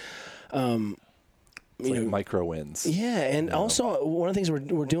know, like micro wins. Yeah, and also one of the things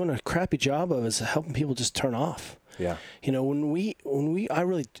we're doing a crappy job of is helping people just turn off. Yeah. You know, I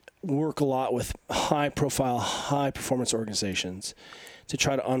really work a lot with high profile, high performance organizations to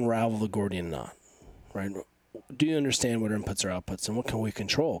try to unravel the Gordian knot, right? Do you understand what our inputs are outputs, and what can we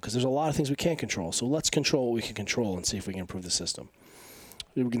control? Because there's a lot of things we can't control. So let's control what we can control and see if we can improve the system.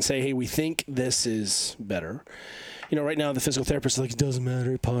 We can say, hey, we think this is better. You know, right now the physical therapist is like, it doesn't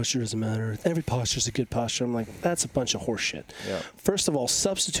matter, posture doesn't matter. Every posture is a good posture. I'm like, that's a bunch of horse shit. Yeah. First of all,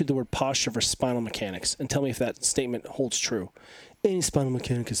 substitute the word posture for spinal mechanics and tell me if that statement holds true. Any spinal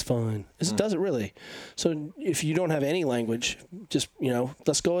mechanic is fine. Does it really? So if you don't have any language, just, you know,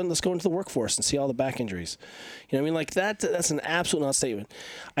 let's go into the workforce and see all the back injuries. You know what I mean? Like that's an absolute non-statement.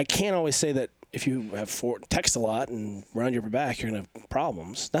 I can't always say that if you have text a lot and around your back, you're going to have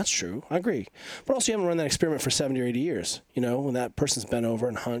problems. That's true. I agree. But also, you haven't run that experiment for 70 or 80 years. You know, when that person's bent over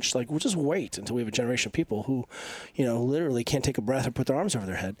and hunched, like, we'll just wait until we have a generation of people who, you know, literally can't take a breath or put their arms over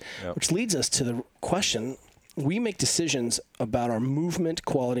their head. Yep. Which leads us to the question, we make decisions about our movement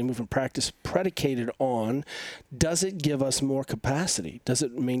quality, movement practice predicated on, does it give us more capacity? Does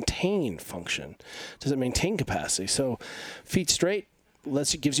it maintain function? Does it maintain capacity? So feet straight,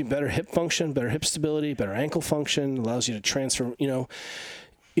 gives you better hip function, better hip stability, better ankle function, allows you to transfer, you know.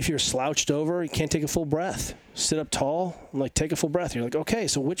 if you're slouched over, you can't take a full breath. Sit up tall, like take a full breath. You're like, okay,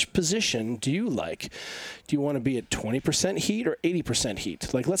 so which position do you like? Do you want to be at 20% heat or 80%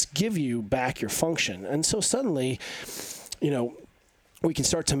 heat? Like, let's give you back your function. And so suddenly, we can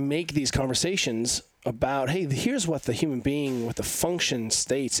start to make these conversations about, hey, here's what the human being with the function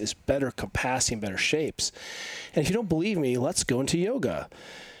states is better capacity and better shapes. And if you don't believe me, let's go into yoga.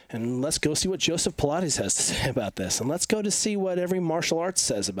 And let's go see what Joseph Pilates has to say about this. And let's go to see what every martial arts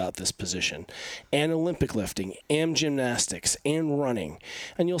says about this position, and Olympic lifting, and gymnastics, and running.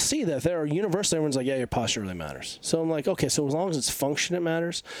 And you'll see that there are universally, everyone's like, yeah, your posture really matters. So I'm like, okay, so as long as it's function, it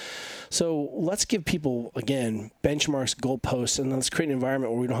matters. So let's give people, again, benchmarks, goalposts, and let's create an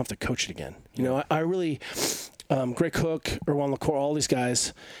environment where we don't have to coach it again. I really... Greg Cook, Erwan LaCour, all these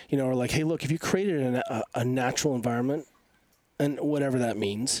guys, are like, hey, look, if you created a natural environment, and whatever that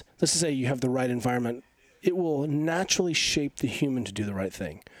means, let's just say you have the right environment, it will naturally shape the human to do the right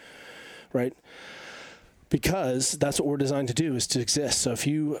thing, right? Because that's what we're designed to do, is to exist. So if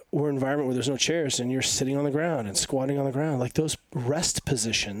you were in an environment where there's no chairs and you're sitting on the ground and squatting on the ground, like those rest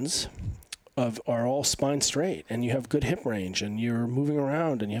positions are all spine straight, and you have good hip range, and you're moving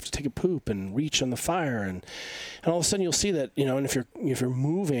around, and you have to take a poop and reach on the fire, and all of a sudden you'll see that, and if you're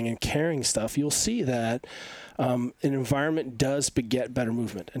moving and carrying stuff, you'll see that an environment does beget better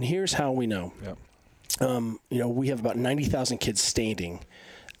movement. And here's how we know. Yep. We have about 90,000 kids standing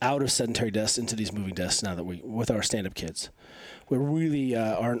out of sedentary desks into these moving desks now that with our stand-up kids. We really we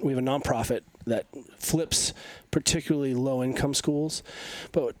have a nonprofit that flips particularly low-income schools,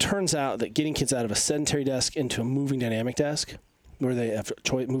 but it turns out that getting kids out of a sedentary desk into a moving dynamic desk, where they have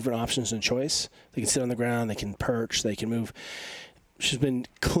movement options and choice, they can sit on the ground, they can perch, they can move, which has been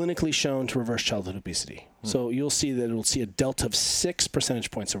clinically shown to reverse childhood obesity. So you'll see that it'll see a delta of 6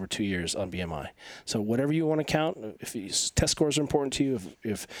 percentage points over 2 years on BMI. So whatever you want to count, if test scores are important to you,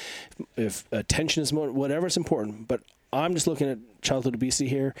 if attention is more, whatever is important, but I'm just looking at childhood obesity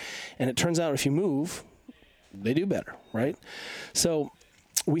here, and it turns out if you move, they do better, right? So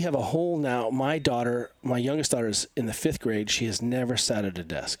we have a whole now, my youngest daughter is in the 5th grade. She has never sat at a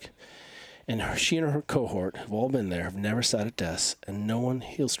desk. And she and her cohort have all been there, have never sat at desks, and no one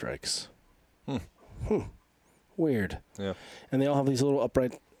heel strikes. Weird. Yeah. And they all have these little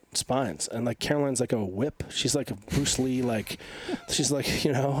upright spines. And like Caroline's like a whip. She's like a Bruce Lee, she's like,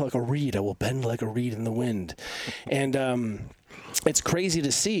 like a reed. I will bend like a reed in the wind. And it's crazy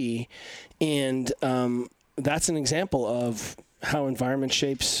to see. And that's an example of how environment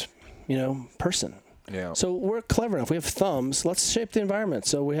shapes, person. Yeah. So we're clever enough. We have thumbs. Let's shape the environment.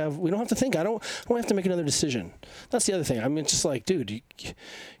 So we don't have to think. I don't have to make another decision. That's the other thing. I mean, it's just like, dude, you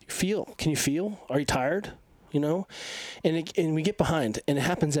feel. Can you feel? Are you tired? And we get behind, and it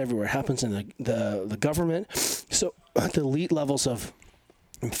happens everywhere. It happens in the government. So at the elite levels of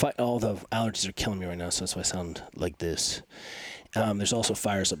all the allergies are killing me right now, so that's why I sound like this. There's also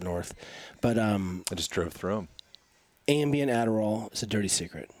fires up north, but I just drove through them. Ambien Adderall is a dirty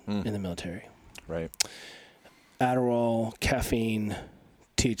secret in the military. Right. Adderall, caffeine,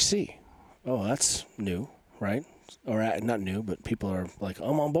 THC. Oh, that's new, right? Or not new, but people are like,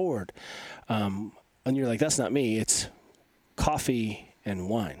 I'm on board. And you're like, that's not me. It's coffee and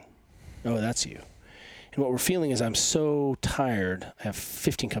wine. Oh, that's you. And what we're feeling is I'm so tired. I have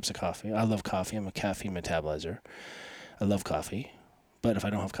 15 cups of coffee. I love coffee. I'm a caffeine metabolizer. I love coffee. But if I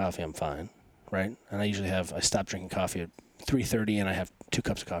don't have coffee, I'm fine, right? And I stop drinking coffee at 3:30, and I have 2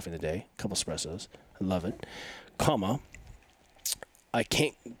 cups of coffee in the day, a couple espressos. I love it. I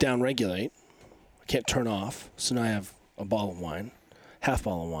can't downregulate. I can't turn off. So now I have a bottle of wine, half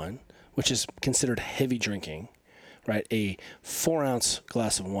bottle of wine, which is considered heavy drinking, right? A 4-ounce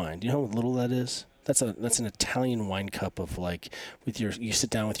glass of wine. Do you know how little that is? That's an Italian wine cup of you sit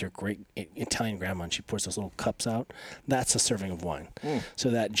down with your great Italian grandma and she pours those little cups out. That's a serving of wine.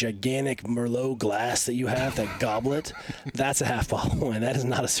 So that gigantic Merlot glass that you have, that goblet, that's a half bottle of wine. That is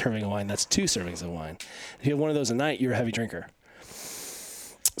not a serving of wine. That's 2 servings of wine. If you have one of those a night, you're a heavy drinker.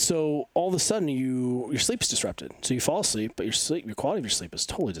 So all of a sudden your sleep is disrupted. So you fall asleep, but your quality of your sleep is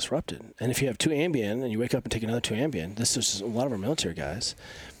totally disrupted. And if you have 2 Ambien and you wake up and take another 2 Ambien, this is just a lot of our military guys.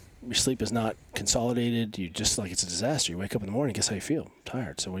 Your sleep is not consolidated. You just it's a disaster. You wake up in the morning, guess how you feel?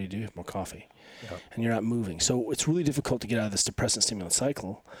 Tired. So what do? You have more coffee. Yep. And you're not moving. So it's really difficult to get out of this depressant stimulant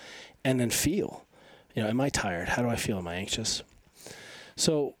cycle and then feel, am I tired? How do I feel? Am I anxious?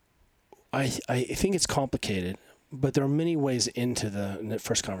 So I think it's complicated, but there are many ways into the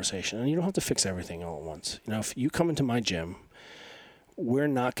first conversation, and you don't have to fix everything all at once. If you come into my gym, we're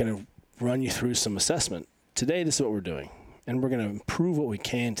not going to run you through some assessment. Today, this is what we're doing. And we're going to improve what we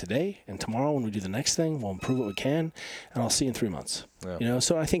can today, and tomorrow when we do the next thing, we'll improve what we can, and I'll see you in 3 months. Yeah. You know,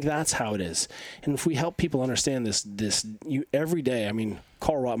 so I think that's how it is. And if we help people understand this every day, I mean,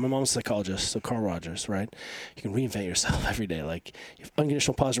 my mom's a psychologist, so Carl Rogers, right? You can reinvent yourself every day. Like, you have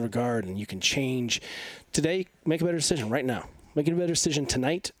unconditional positive regard, and you can change. Today, make a better decision right now. Make a better decision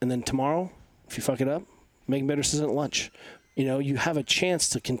tonight, and then tomorrow, if you fuck it up, make a better decision at lunch. You know, you have a chance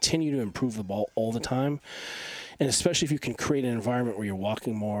to continue to improve the ball all the time. And especially if you can create an environment where you're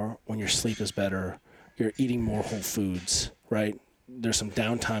walking more, when your sleep is better, you're eating more whole foods, right? There's some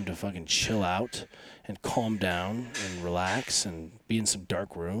downtime to fucking chill out and calm down and relax and be in some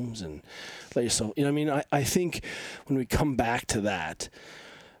dark rooms and let yourself, you know what I mean? I think when we come back to that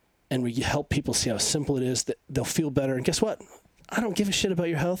and we help people see how simple it is, that they'll feel better. And guess what? I don't give a shit about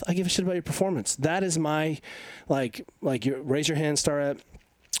your health. I give a shit about your performance. That is my, like you raise your hand, Starrett.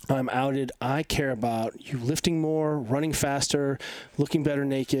 I'm outed. I care about you lifting more, running faster, looking better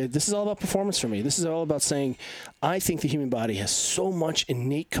naked. This is all about performance for me. This is all about saying, I think the human body has so much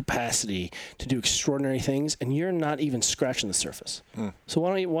innate capacity to do extraordinary things, and you're not even scratching the surface. So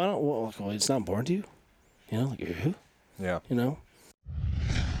why don't, well, it's not important to you? You know, like, Yeah. you know?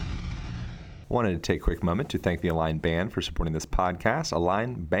 Wanted to take a quick moment to thank the Align Band for supporting this podcast.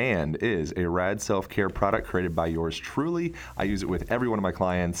 Align Band is a rad self-care product created by yours truly. I use it with every one of my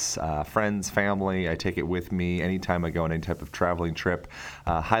clients, friends, family. I take it with me anytime I go on any type of traveling trip.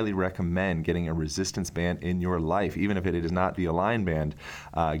 Highly recommend getting a resistance band in your life, even if it is not the Align Band.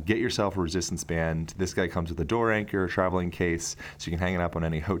 Get yourself a resistance band. This guy comes with a door anchor, traveling case, so you can hang it up on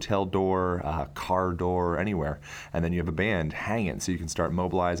any hotel door, car door, anywhere. And then you have a band, hang it, so you can start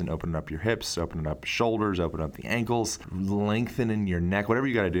mobilizing, opening up your hips, opening up shoulders, opening up the ankles, lengthening your neck, whatever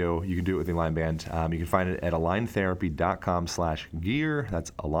you got to do, you can do it with the Align Band. You can find it at aligntherapy.com/gear.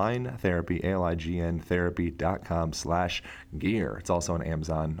 That's aligntherapy, ALIGN therapy.com/gear. It's also on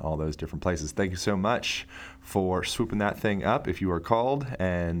Amazon, all those different places. Thank you so much for swooping that thing up if you are called,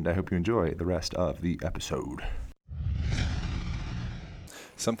 and I hope you enjoy the rest of the episode.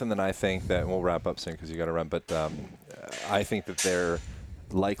 Something that I think that, we'll wrap up soon because you got to run, but I think that there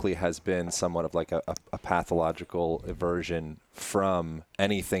likely has been somewhat of like a pathological aversion from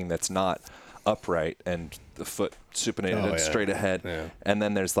anything that's not upright and the foot supinated and straight ahead. Yeah. And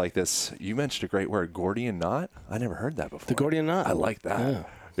then there's like this, you mentioned a great word, Gordian knot. I never heard that before. The Gordian knot. I like that.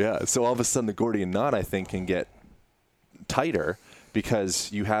 Yeah. So all of a sudden the Gordian knot, I think, can get tighter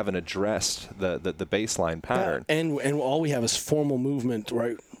because you haven't addressed the baseline pattern. Yeah. And all we have is formal movement,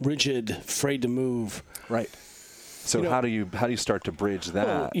 right? Rigid, afraid to move. Right. So how do you start to bridge that?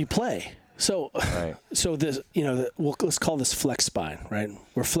 Well, you play. So right. So this, let's call this flex spine, right?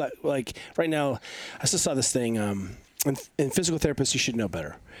 We're like right now. I just saw this thing. And physical therapists, you should know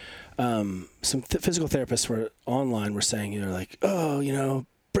better. Some physical therapists were online were saying, like,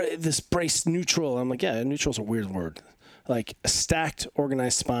 this brace neutral. I'm like, yeah, neutral's a weird word. Like a stacked,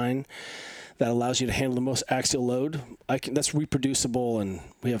 organized spine that allows you to handle the most axial load. That's reproducible, and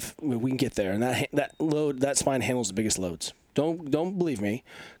we can get there. And that spine handles the biggest loads. Don't believe me.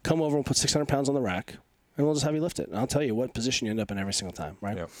 Come over and put 600 pounds on the rack, and we'll just have you lift it. And I'll tell you what position you end up in every single time,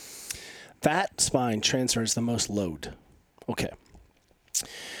 right? Yep. That spine transfers the most load. Okay.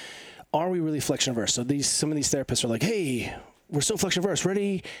 Are we really flexion averse? So some of these therapists are like, hey, we're so flexion averse,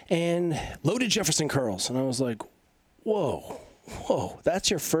 ready, and loaded Jefferson curls. And I was like, whoa, that's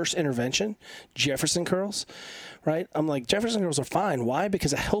your first intervention? Jefferson curls, right? I'm like, Jefferson curls are fine. Why?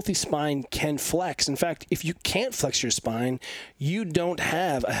 Because a healthy spine can flex. In fact, if you can't flex your spine, you don't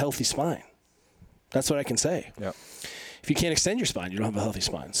have a healthy spine. That's what I can say. Yep. If you can't extend your spine, you don't have a healthy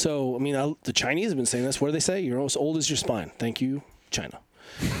spine. So, the Chinese have been saying this. What do they say? You're as old as your spine. Thank you, China.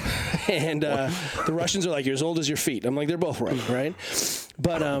 And the Russians are like, you're as old as your feet. I'm like, they're both right?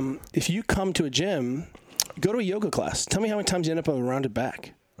 But if you come to a gym, go to a yoga class. Tell me how many times you end up on a rounded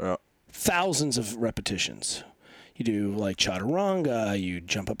back. Yeah. Thousands of repetitions. You do like chaturanga, you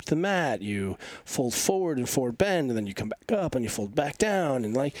jump up to the mat, you fold forward and forward bend, and then you come back up and you fold back down.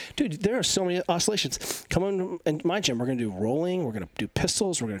 And like, dude, there are so many oscillations. Come in my gym, we're going to do rolling, we're going to do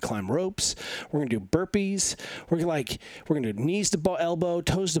pistols, we're going to climb ropes, we're going to do burpees, we're going to do knees to elbow,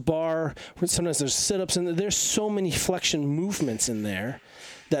 toes to bar. Sometimes there's sit-ups, and there's so many flexion movements in there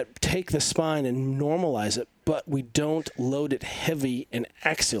that take the spine and normalize it, but we don't load it heavy and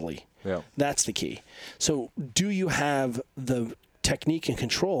axially. Yeah. That's the key. So do you have the technique and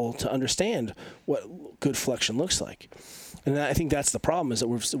control to understand what good flexion looks like? And I think that's the problem, is that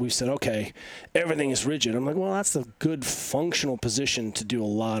we've said, okay, everything is rigid. I'm like, well, that's the good functional position to do a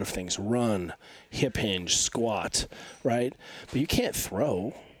lot of things. Run, hip hinge, squat, right? But you can't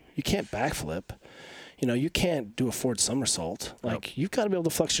throw. You can't backflip. You can't do a forward somersault. Like, you've got to be able to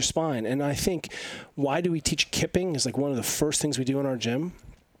flex your spine. And I think, why do we teach kipping is like one of the first things we do in our gym.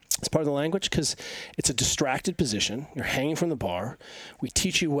 It's part of the language because it's a distracted position. You're hanging from the bar. We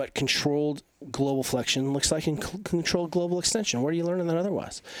teach you what controlled global flexion looks like and controlled global extension. Where do you learn that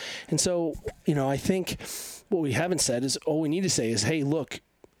otherwise? And so, I think what we haven't said is, all we need to say is, hey, look,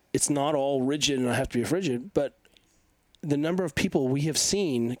 it's not all rigid and I have to be rigid, but the number of people we have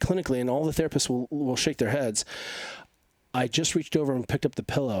seen clinically, and all the therapists will shake their heads, I just reached over and picked up the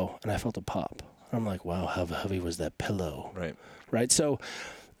pillow and I felt a pop. I'm like, wow, how heavy was that pillow? Right. So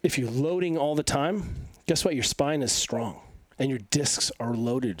if you're loading all the time, guess what? Your spine is strong and your discs are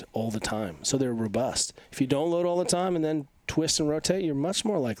loaded all the time. So they're robust. If you don't load all the time and then twist and rotate, you're much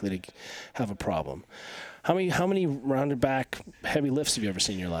more likely to have a problem. How many rounded back heavy lifts have you ever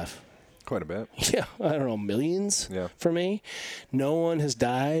seen in your life? Quite a bit. Yeah, I don't know, millions for me. No one has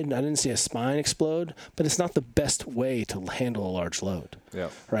died. I didn't see a spine explode, but it's not the best way to handle a large load. Yeah.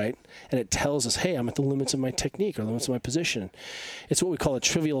 Right? And it tells us, hey, I'm at the limits of my technique or limits of my position. It's what we call a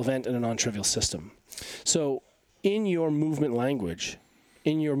trivial event in a non-trivial system. So in your movement language,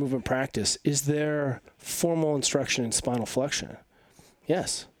 in your movement practice, is there formal instruction in spinal flexion?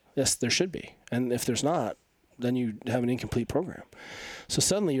 Yes. Yes, there should be. And if there's not, then you have an incomplete program. So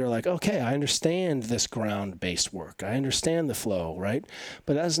suddenly you're like, okay, I understand this ground-based work. I understand the flow, right?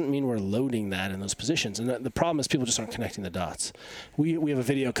 But that doesn't mean we're loading that in those positions. And the problem is people just aren't connecting the dots. We have a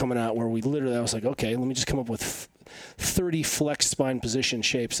video coming out where I was like, okay, let me just come up with 30 flex spine position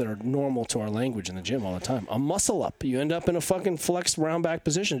shapes that are normal to our language in the gym all the time. A muscle up. You end up in a fucking flexed round back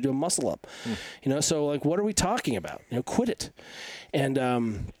position to do a muscle up. So like, what are we talking about? Quit it.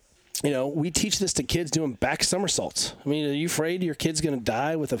 And, we teach this to kids doing back somersaults. I mean, are you afraid your kid's going to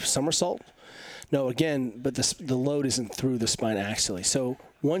die with a somersault? No, again, but the load isn't through the spine axially. So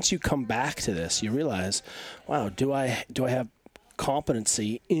once you come back to this, you realize, wow, do I have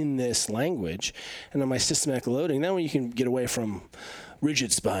competency in this language? And am I systematic loading? Then when you can get away from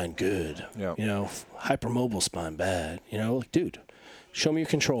rigid spine, good. Yeah. Hypermobile spine, bad. Like, dude, show me your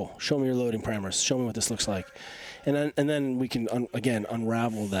control. Show me your loading parameters. Show me what this looks like. And then we can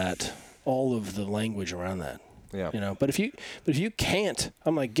unravel that, all of the language around that. Yeah. But if you can't,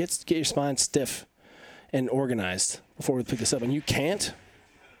 I'm like, get your spine stiff and organized before we pick this up, and you can't,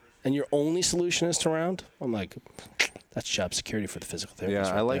 and your only solution is to round, I'm like, that's job security for the physical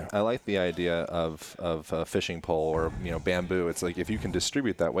therapist. Yeah, I like the idea of a fishing pole or bamboo. It's like if you can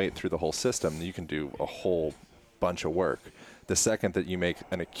distribute that weight through the whole system, you can do a whole bunch of work. The second that you make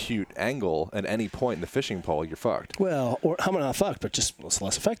an acute angle at any point in the fishing pole, you're fucked. Well, or how about not fucked, but just it's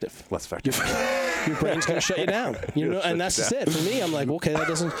less effective. Less effective. Your brain's going to shut you down. And that's just it. For me, I'm like, okay, that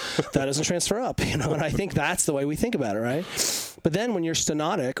doesn't transfer up. And I think that's the way we think about it, right? But then when you're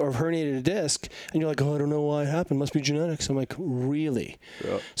stenotic or herniated a disc, and you're like, oh, I don't know why it happened. Must be genetics. I'm like, really?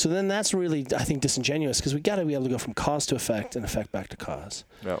 Yeah. So then that's really, I think, disingenuous because we got to be able to go from cause to effect and effect back to cause.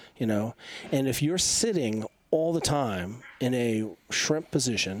 Yeah. And if you're sitting all the time in a shrimp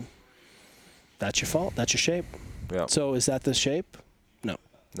position, that's your fault. That's your shape. Yeah. So is that the shape? No,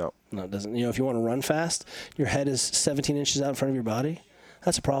 it doesn't. If you want to run fast, your head is 17 inches out in front of your body.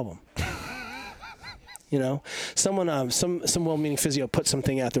 That's a problem. Someone, some well-meaning physio put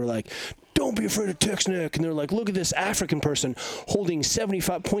something out there like, don't be afraid of text neck. And they're like, look at this African person holding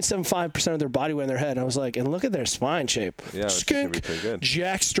 0.75% of their body weight in their head. And I was like, and look at their spine shape. Yeah, skink,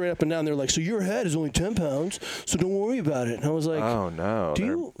 jacked straight up and down. They're like, so your head is only 10 pounds, so don't worry about it. And I was like, oh, no. Do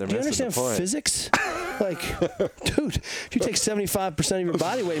you understand physics? Like, dude, if you take 75% of your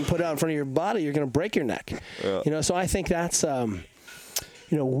body weight and put it out in front of your body, you're going to break your neck. Yeah. So I think that's,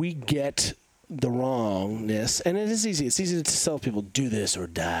 we get the wrongness, and it is easy. It's easy to tell people, do this or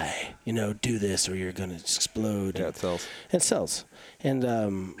die. Do this or you're going to explode. Yeah, it sells. It sells. And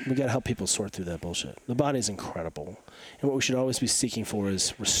we got to help people sort through that bullshit. The body is incredible. And what we should always be seeking for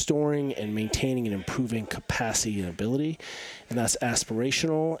is restoring and maintaining and improving capacity and ability. And that's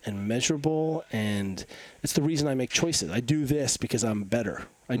aspirational and measurable. And it's the reason I make choices. I do this because I'm better.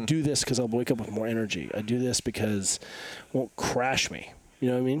 I do this because I'll wake up with more energy. I do this because it won't crash me. You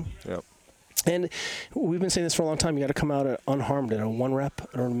know what I mean? Yep. And we've been saying this for a long time. You got to come out unharmed at a 1 rep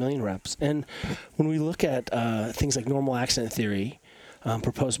or a million reps. And when we look at things like normal accident theory,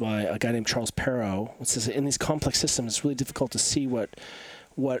 proposed by a guy named Charles Perrow, it says in these complex systems, it's really difficult to see what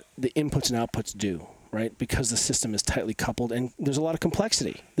the inputs and outputs do, right? Because the system is tightly coupled and there's a lot of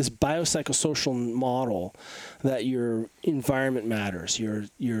complexity. This biopsychosocial model that your environment matters, your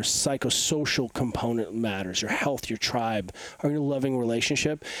psychosocial component matters, your health, your tribe, or your loving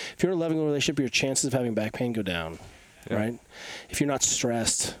relationship. If you're in a loving relationship, your chances of having back pain go down. right? If you're not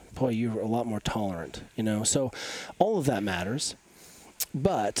stressed, boy, you're a lot more tolerant, you know? So all of that matters.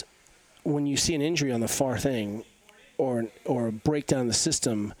 But when you see an injury on the far thing or a breakdown in the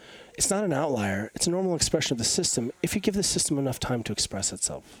system, it's not an outlier. It's a normal expression of the system if you give the system enough time to express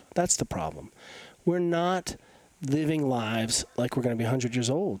itself. That's the problem. We're not living lives like we're going to be 100 years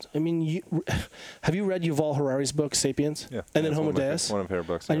old. I mean, have you read Yuval Harari's book, Sapiens? Yeah. And then Homo Deus? One of my favorite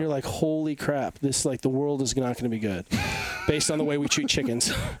books. And you're like, holy crap, this, like, the world is not going to be good based on the way we treat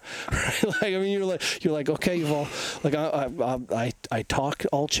chickens. Right? Like, I mean, you're like, okay, Yuval, like, I talk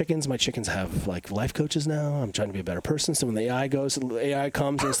all chickens. My chickens have, like, life coaches now. I'm trying to be a better person. So when the AI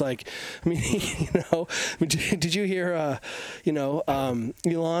comes, it's like, I mean, you know, did you hear,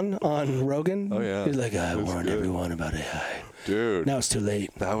 Elon on Rogan? Oh, yeah. He's like, I warned everyone about AI. Dude. Now it's too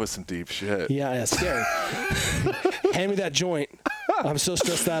late. That was some deep shit. Yeah, it's scary. Hand me that joint. I'm so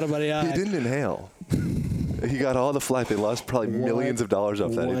stressed out about AI. He didn't inhale. He got all the flight. They lost probably millions of dollars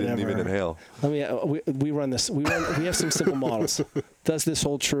off that. He didn't even inhale. Let me. We run this. We have some simple models. Does this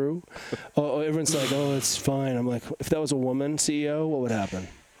hold true? Oh, everyone's like, oh, it's fine. I'm like, if that was a woman CEO, what would happen?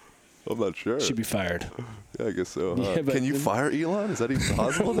 I'm not sure. She'd be fired. Yeah, I guess so. Huh? Yeah, Can you fire Elon? Is that even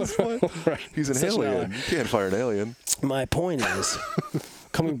possible at this point? Right. He's an Such an alien. You can't fire an alien. My point is,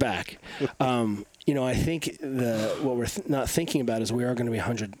 coming back, I think what we're not thinking about is we are going to be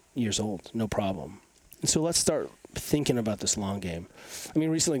 100 years old, no problem. And so let's start thinking about this long game. I mean,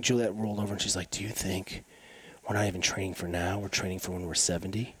 recently Juliet rolled over and she's like, do you think we're not even training for now? We're training for when we're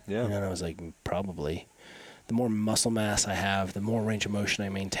 70? Yeah. And I was like, probably. The more muscle mass I have, the more range of motion I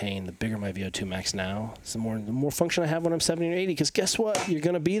maintain, the bigger my VO2 max now, the more function I have when I'm 70 or 80. Because guess what? You're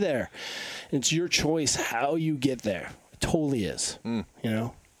going to be there. It's your choice how you get there. It totally is. You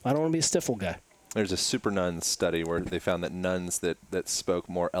know? I don't want to be a Stifle guy. There's a super nuns study where they found that nuns that spoke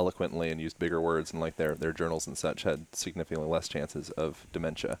more eloquently and used bigger words and like their journals and such had significantly less chances of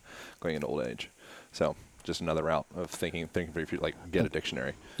dementia going into old age. So just another route of thinking if you like get a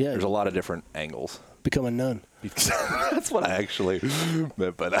dictionary. Yeah. There's a lot of different angles. Become a nun. That's what I actually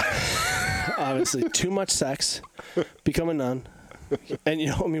meant by that. Obviously, too much sex, become a nun. And,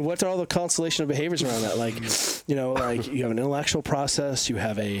 what are all the constellation of behaviors around that? Like, you have an intellectual process, you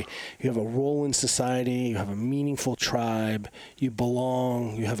have a role in society, you have a meaningful tribe, you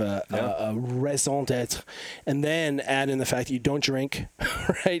belong, you have a raison d'être, and then add in the fact that you don't drink,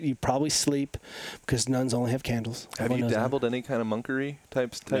 right? You probably sleep because nuns only have candles. Have you dabbled any kind of monkery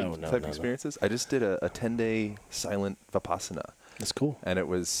type experiences? No. I just did a 10-day silent Vipassana. That's cool. And it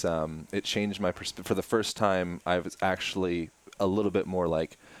was it changed my perspective. For the first time, I was actually a little bit more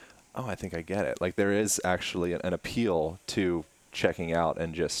like, oh, I think I get it. Like there is actually an appeal to checking out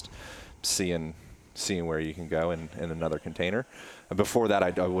and just seeing where you can go in another container. Before that, I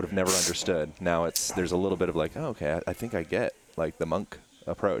would have never understood. Now there's a little bit of like, oh, okay, I think I get like the monk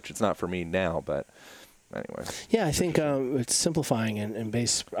approach. It's not for me now, but anyway. Yeah, I think it's simplifying and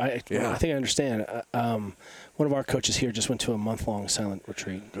base. I think I understand. One of our coaches here just went to a month-long silent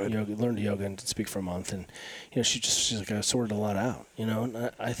retreat. Learned yoga and did speak for a month, and she's like, I sorted a lot out.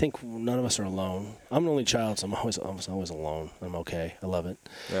 And I think none of us are alone. I'm an only child, so I'm always alone. I'm okay. I love it.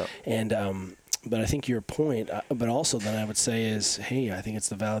 Yeah. And but I think your point, but also then I would say is, hey, I think it's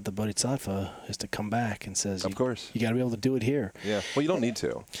the vow of the Bodhisattva is to come back and says, of course, you got to be able to do it here. Yeah. Well, you don't need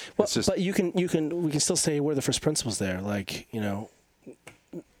to. Well, it's just, but we can still say we're the first principles there. Like, one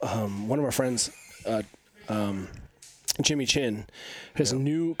of our friends, Jimmy Chin, has a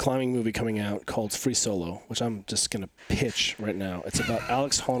new climbing movie coming out called Free Solo, which I'm just going to pitch right now. It's about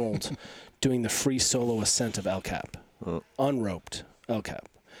Alex Honnold doing the free solo ascent of El Cap, unroped El Cap.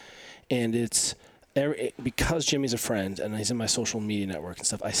 And it's because Jimmy's a friend and he's in my social media network and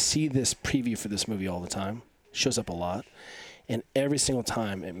stuff, I see this preview for this movie all the time. It shows up a lot. And every single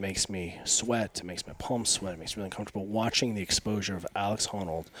time it makes me sweat, it makes my palms sweat, it makes me really uncomfortable watching the exposure of Alex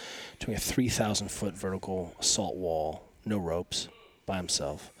Honnold doing a 3,000-foot vertical assault wall, no ropes, by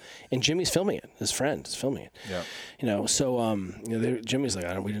himself. And Jimmy's filming it. His friend is filming it. Yeah. Jimmy's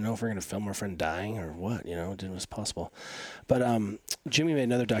like, we didn't know if we were going to film our friend dying or what, it was possible. But Jimmy made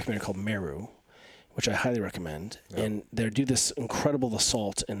another documentary called Meru, which I highly recommend. Yep. And they do this incredible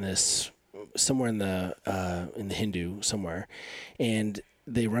assault in this somewhere in the Hindu somewhere, and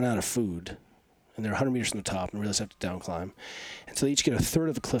they run out of food, and they're 100 meters from the top and realize they have to down climb, and so they each get a third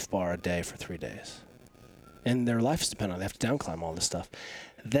of a Cliff Bar a day for 3 days, and their life is dependent on it. They have to down climb all this stuff.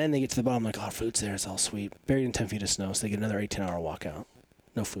 Then they get to the bottom, like, oh, food's there, it's all sweet, buried in 10 feet of snow, so they get another 8-10 hour walk out,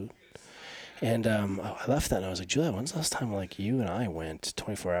 no food. And I left that and I was like, Julia, when's the last time like you and I went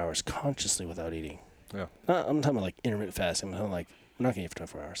 24 hours consciously without eating? Yeah. I'm talking about like intermittent fasting. I'm talking like, I'm not going to eat for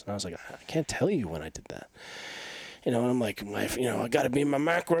 24 hours. And I was like, I can't tell you when I did that. And I'm like, I got to be in my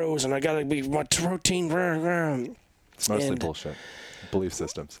macros and I got to be my protein. It's mostly bullshit. Belief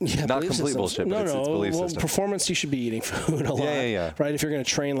systems. Yeah, not belief complete systems. bullshit, but it's belief systems. Performance, you should be eating food a lot, right? If you're going to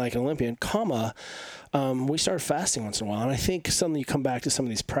train like an Olympian, we started fasting once in a while, and I think suddenly you come back to some of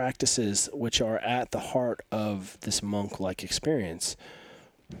these practices which are at the heart of this monk-like experience: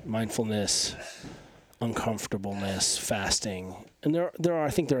 mindfulness, uncomfortableness, fasting, and there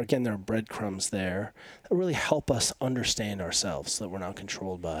are breadcrumbs there that really help us understand ourselves, so that we're not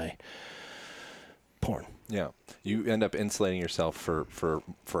controlled by porn. Yeah, you end up insulating yourself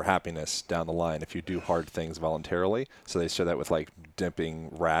for happiness down the line if you do hard things voluntarily. So they show that with like dipping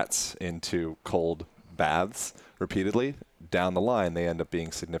rats into cold baths repeatedly. Down the line, they end up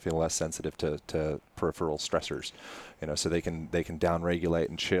being significantly less sensitive to peripheral stressors. So they can downregulate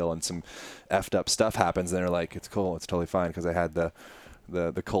and chill, and some effed up stuff happens, and they're like, it's cool, it's totally fine because I had the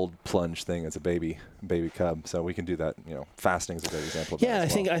cold plunge thing as a baby cub, so we can do that. Fasting is a great example of that. Yeah,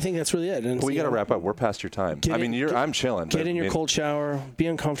 I think that's really it. And we got to wrap up. We're past your time. I'm chilling. Get in your cold shower. Be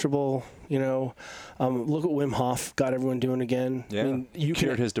uncomfortable. Look at Wim Hof. Got everyone doing again. Yeah, you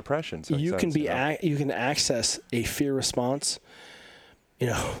cured his depression. So you can access a fear response.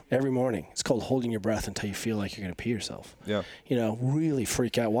 Every morning. It's called holding your breath until you feel like you're going to pee yourself. Yeah. Really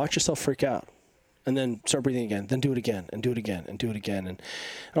freak out. Watch yourself freak out. And then start breathing again, then do it again, and do it again, and do it again. And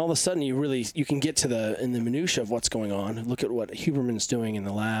all of a sudden, you can get to in the minutia of what's going on. Look at what Huberman's doing in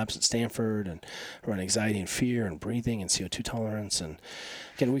the labs at Stanford, and around anxiety and fear and breathing and CO2 tolerance. And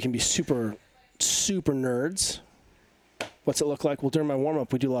again, we can be super, super nerds. What's it look like? Well, during my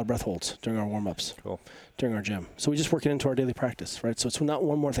warm-up, we do a lot of breath holds during our warm-ups. Cool. During our gym. So we just work it into our daily practice, right? So it's not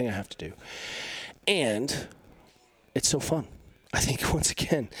one more thing I have to do. And it's so fun. I think once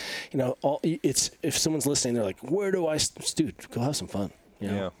again, if someone's listening, they're like, "Where do I, dude? Go have some fun.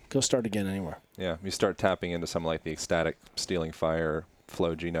 Go start again anywhere." Yeah, you start tapping into some like the ecstatic stealing fire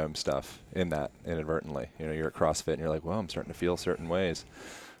flow genome stuff in that inadvertently. You're at CrossFit and you're like, "Well, I'm starting to feel certain ways."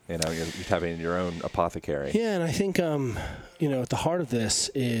 You're tapping into your own apothecary. Yeah, and I think at the heart of this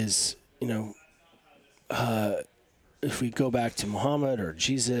is if we go back to Muhammad or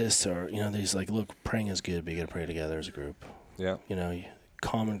Jesus or these like, look, praying is good, but you got to pray together as a group. Yeah.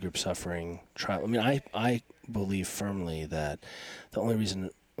 Common group suffering. I believe firmly that the only reason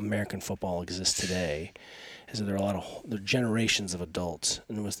American football exists today is that there are generations of adults,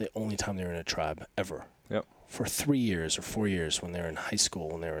 and it was the only time they were in a tribe ever. Yep. For 3 years or 4 years when they were in high school,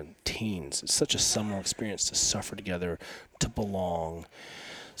 when they were in teens. It's such a seminal experience to suffer together, to belong.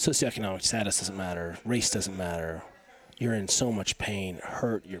 Socioeconomic status doesn't matter. Race doesn't matter. You're in so much pain,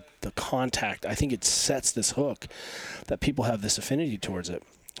 hurt, the contact. I think it sets this hook that people have this affinity towards it.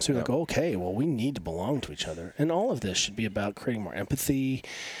 So you're like, okay, well, we need to belong to each other. And all of this should be about creating more empathy,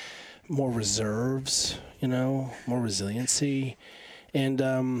 more reserves, more resiliency. And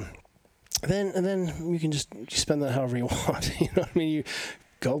then you can just spend that however you want. You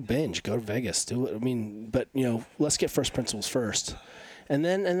go binge, go to Vegas, do it. But let's get first principles first. And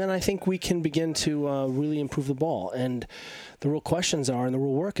then I think we can begin to really improve the ball. And the real questions are, and the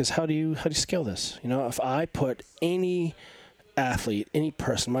real work is, how do you scale this? If I put any athlete, any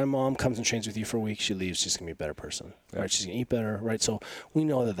person, my mom comes and trains with you for a week, she leaves, she's gonna be a better person, right? She's gonna eat better, right? So we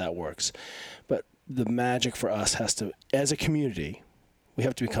know that works. But the magic for us has to, as a community, we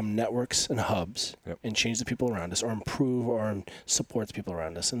have to become networks and hubs and change the people around us, or improve or support the people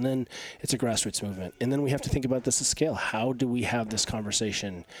around us. And then it's a grassroots movement. And then we have to think about this at scale. How do we have this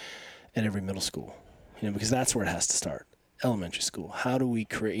conversation at every middle school? Because that's where it has to start. Elementary school. How do we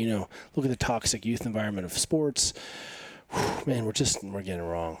create, look at the toxic youth environment of sports. Man, we're getting it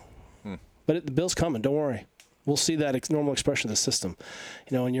wrong. But the bill's coming. Don't worry. We'll see that normal expression of the system.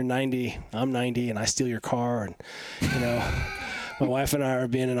 When you're 90, I'm 90, and I steal your car, and, my wife and I are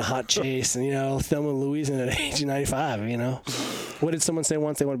being in a hot chase, and, Thelma and Louise at age 95, What did someone say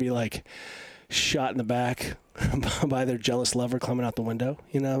once? They want to be, like, shot in the back by their jealous lover climbing out the window.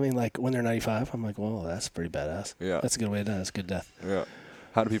 Like, when they're 95. I'm like, well, that's pretty badass. Yeah. That's a good way to die. That's a good death. Yeah.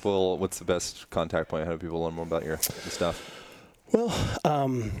 What's the best contact point? How do people learn more about your stuff? Well,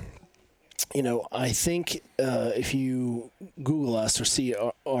 I think if you Google us or see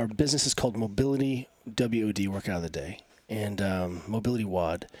our business is called Mobility WOD, Workout of the Day, and Mobility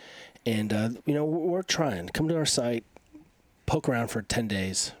WOD. And, we're trying. Come to our site, poke around for 10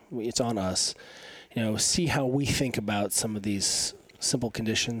 days. It's on us. See how we think about some of these simple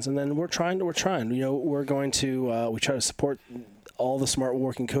conditions. And then we're trying. We're going to, we try to support all the smart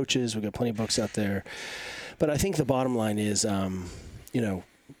working coaches. We've got plenty of books out there. But I think the bottom line is,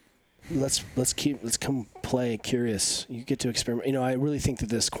 let's come play curious. You get to experiment. I really think that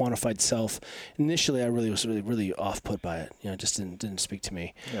this quantified self. Initially, I was really off put by it. It just didn't speak to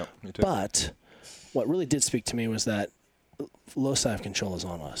me. Yeah, me too. But what really did speak to me was that loci of control is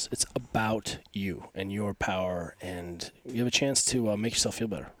on us. It's about you and your power, and you have a chance to make yourself feel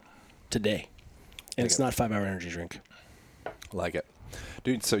better today. And it's not a 5-hour energy drink. Like it,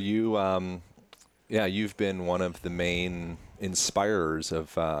 dude. So you, you've been one of the main inspirers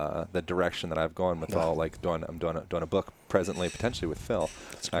of the direction that I've gone with all I'm doing a book presently, potentially with Phil,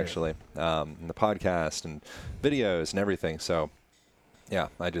 actually, and the podcast and videos and everything. So, yeah,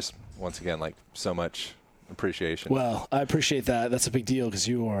 I just once again so much appreciation. Well, I appreciate that. That's a big deal because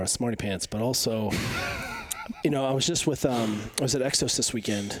you are a smarty pants, but also, I was just with I was at Exos this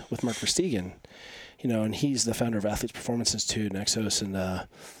weekend with Mark Verstegen. And he's the founder of Athletes Performance Institute and Exos, and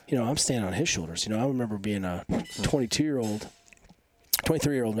I'm standing on his shoulders. I remember being a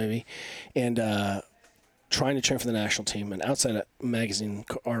 23-year-old maybe, and trying to train for the national team. And outside a magazine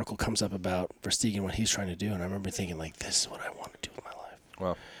article comes up about Verstegen, what he's trying to do, and I remember thinking, this is what I want to do with my life.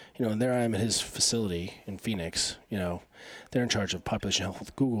 Wow. And there I am at his facility in Phoenix. They're in charge of population health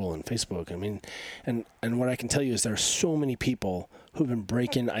with Google and Facebook. I mean, and what I can tell you is there are so many people who've been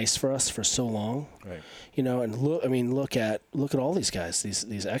breaking ice for us for so long. Right. And look at all these guys,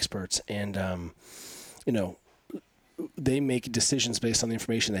 these experts, and they make decisions based on the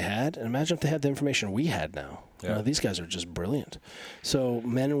information they had. And imagine if they had the information we had now. Yeah. These guys are just brilliant. So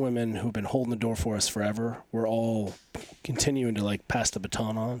men and women who've been holding the door for us forever, we're all continuing to pass the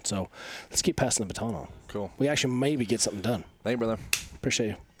baton on. So let's keep passing the baton on. Cool. We actually maybe get something done. Thank you, brother. Appreciate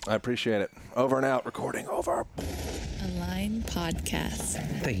you. I appreciate it. Over and out. Recording over. Align Podcast.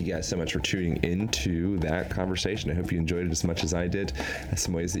 Thank you guys so much for tuning into that conversation. I hope you enjoyed it as much as I did. There's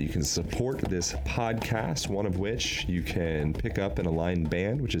some ways that you can support this podcast, one of which you can pick up an Align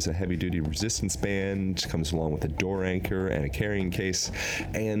band, which is a heavy-duty resistance band. It comes along with a door anchor and a carrying case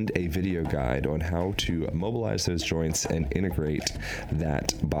and a video guide on how to mobilize those joints and integrate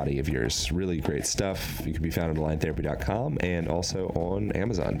that body of yours. Really great stuff. You can be found at aligntherapy.com and also on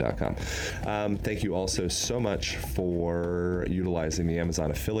Amazon.com. Thank you also so much for utilizing the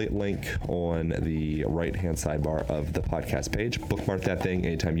Amazon affiliate link on the right-hand sidebar of the podcast page. Bookmark that thing.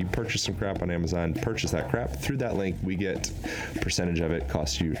 Anytime you purchase some crap on Amazon, purchase that crap. Through that link, we get a percentage of it.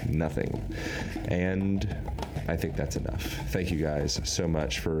 Costs you nothing. And I think that's enough. Thank you guys so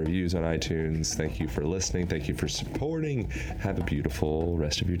much for reviews on iTunes. Thank you for listening. Thank you for supporting. Have a beautiful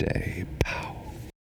rest of your day. Pow.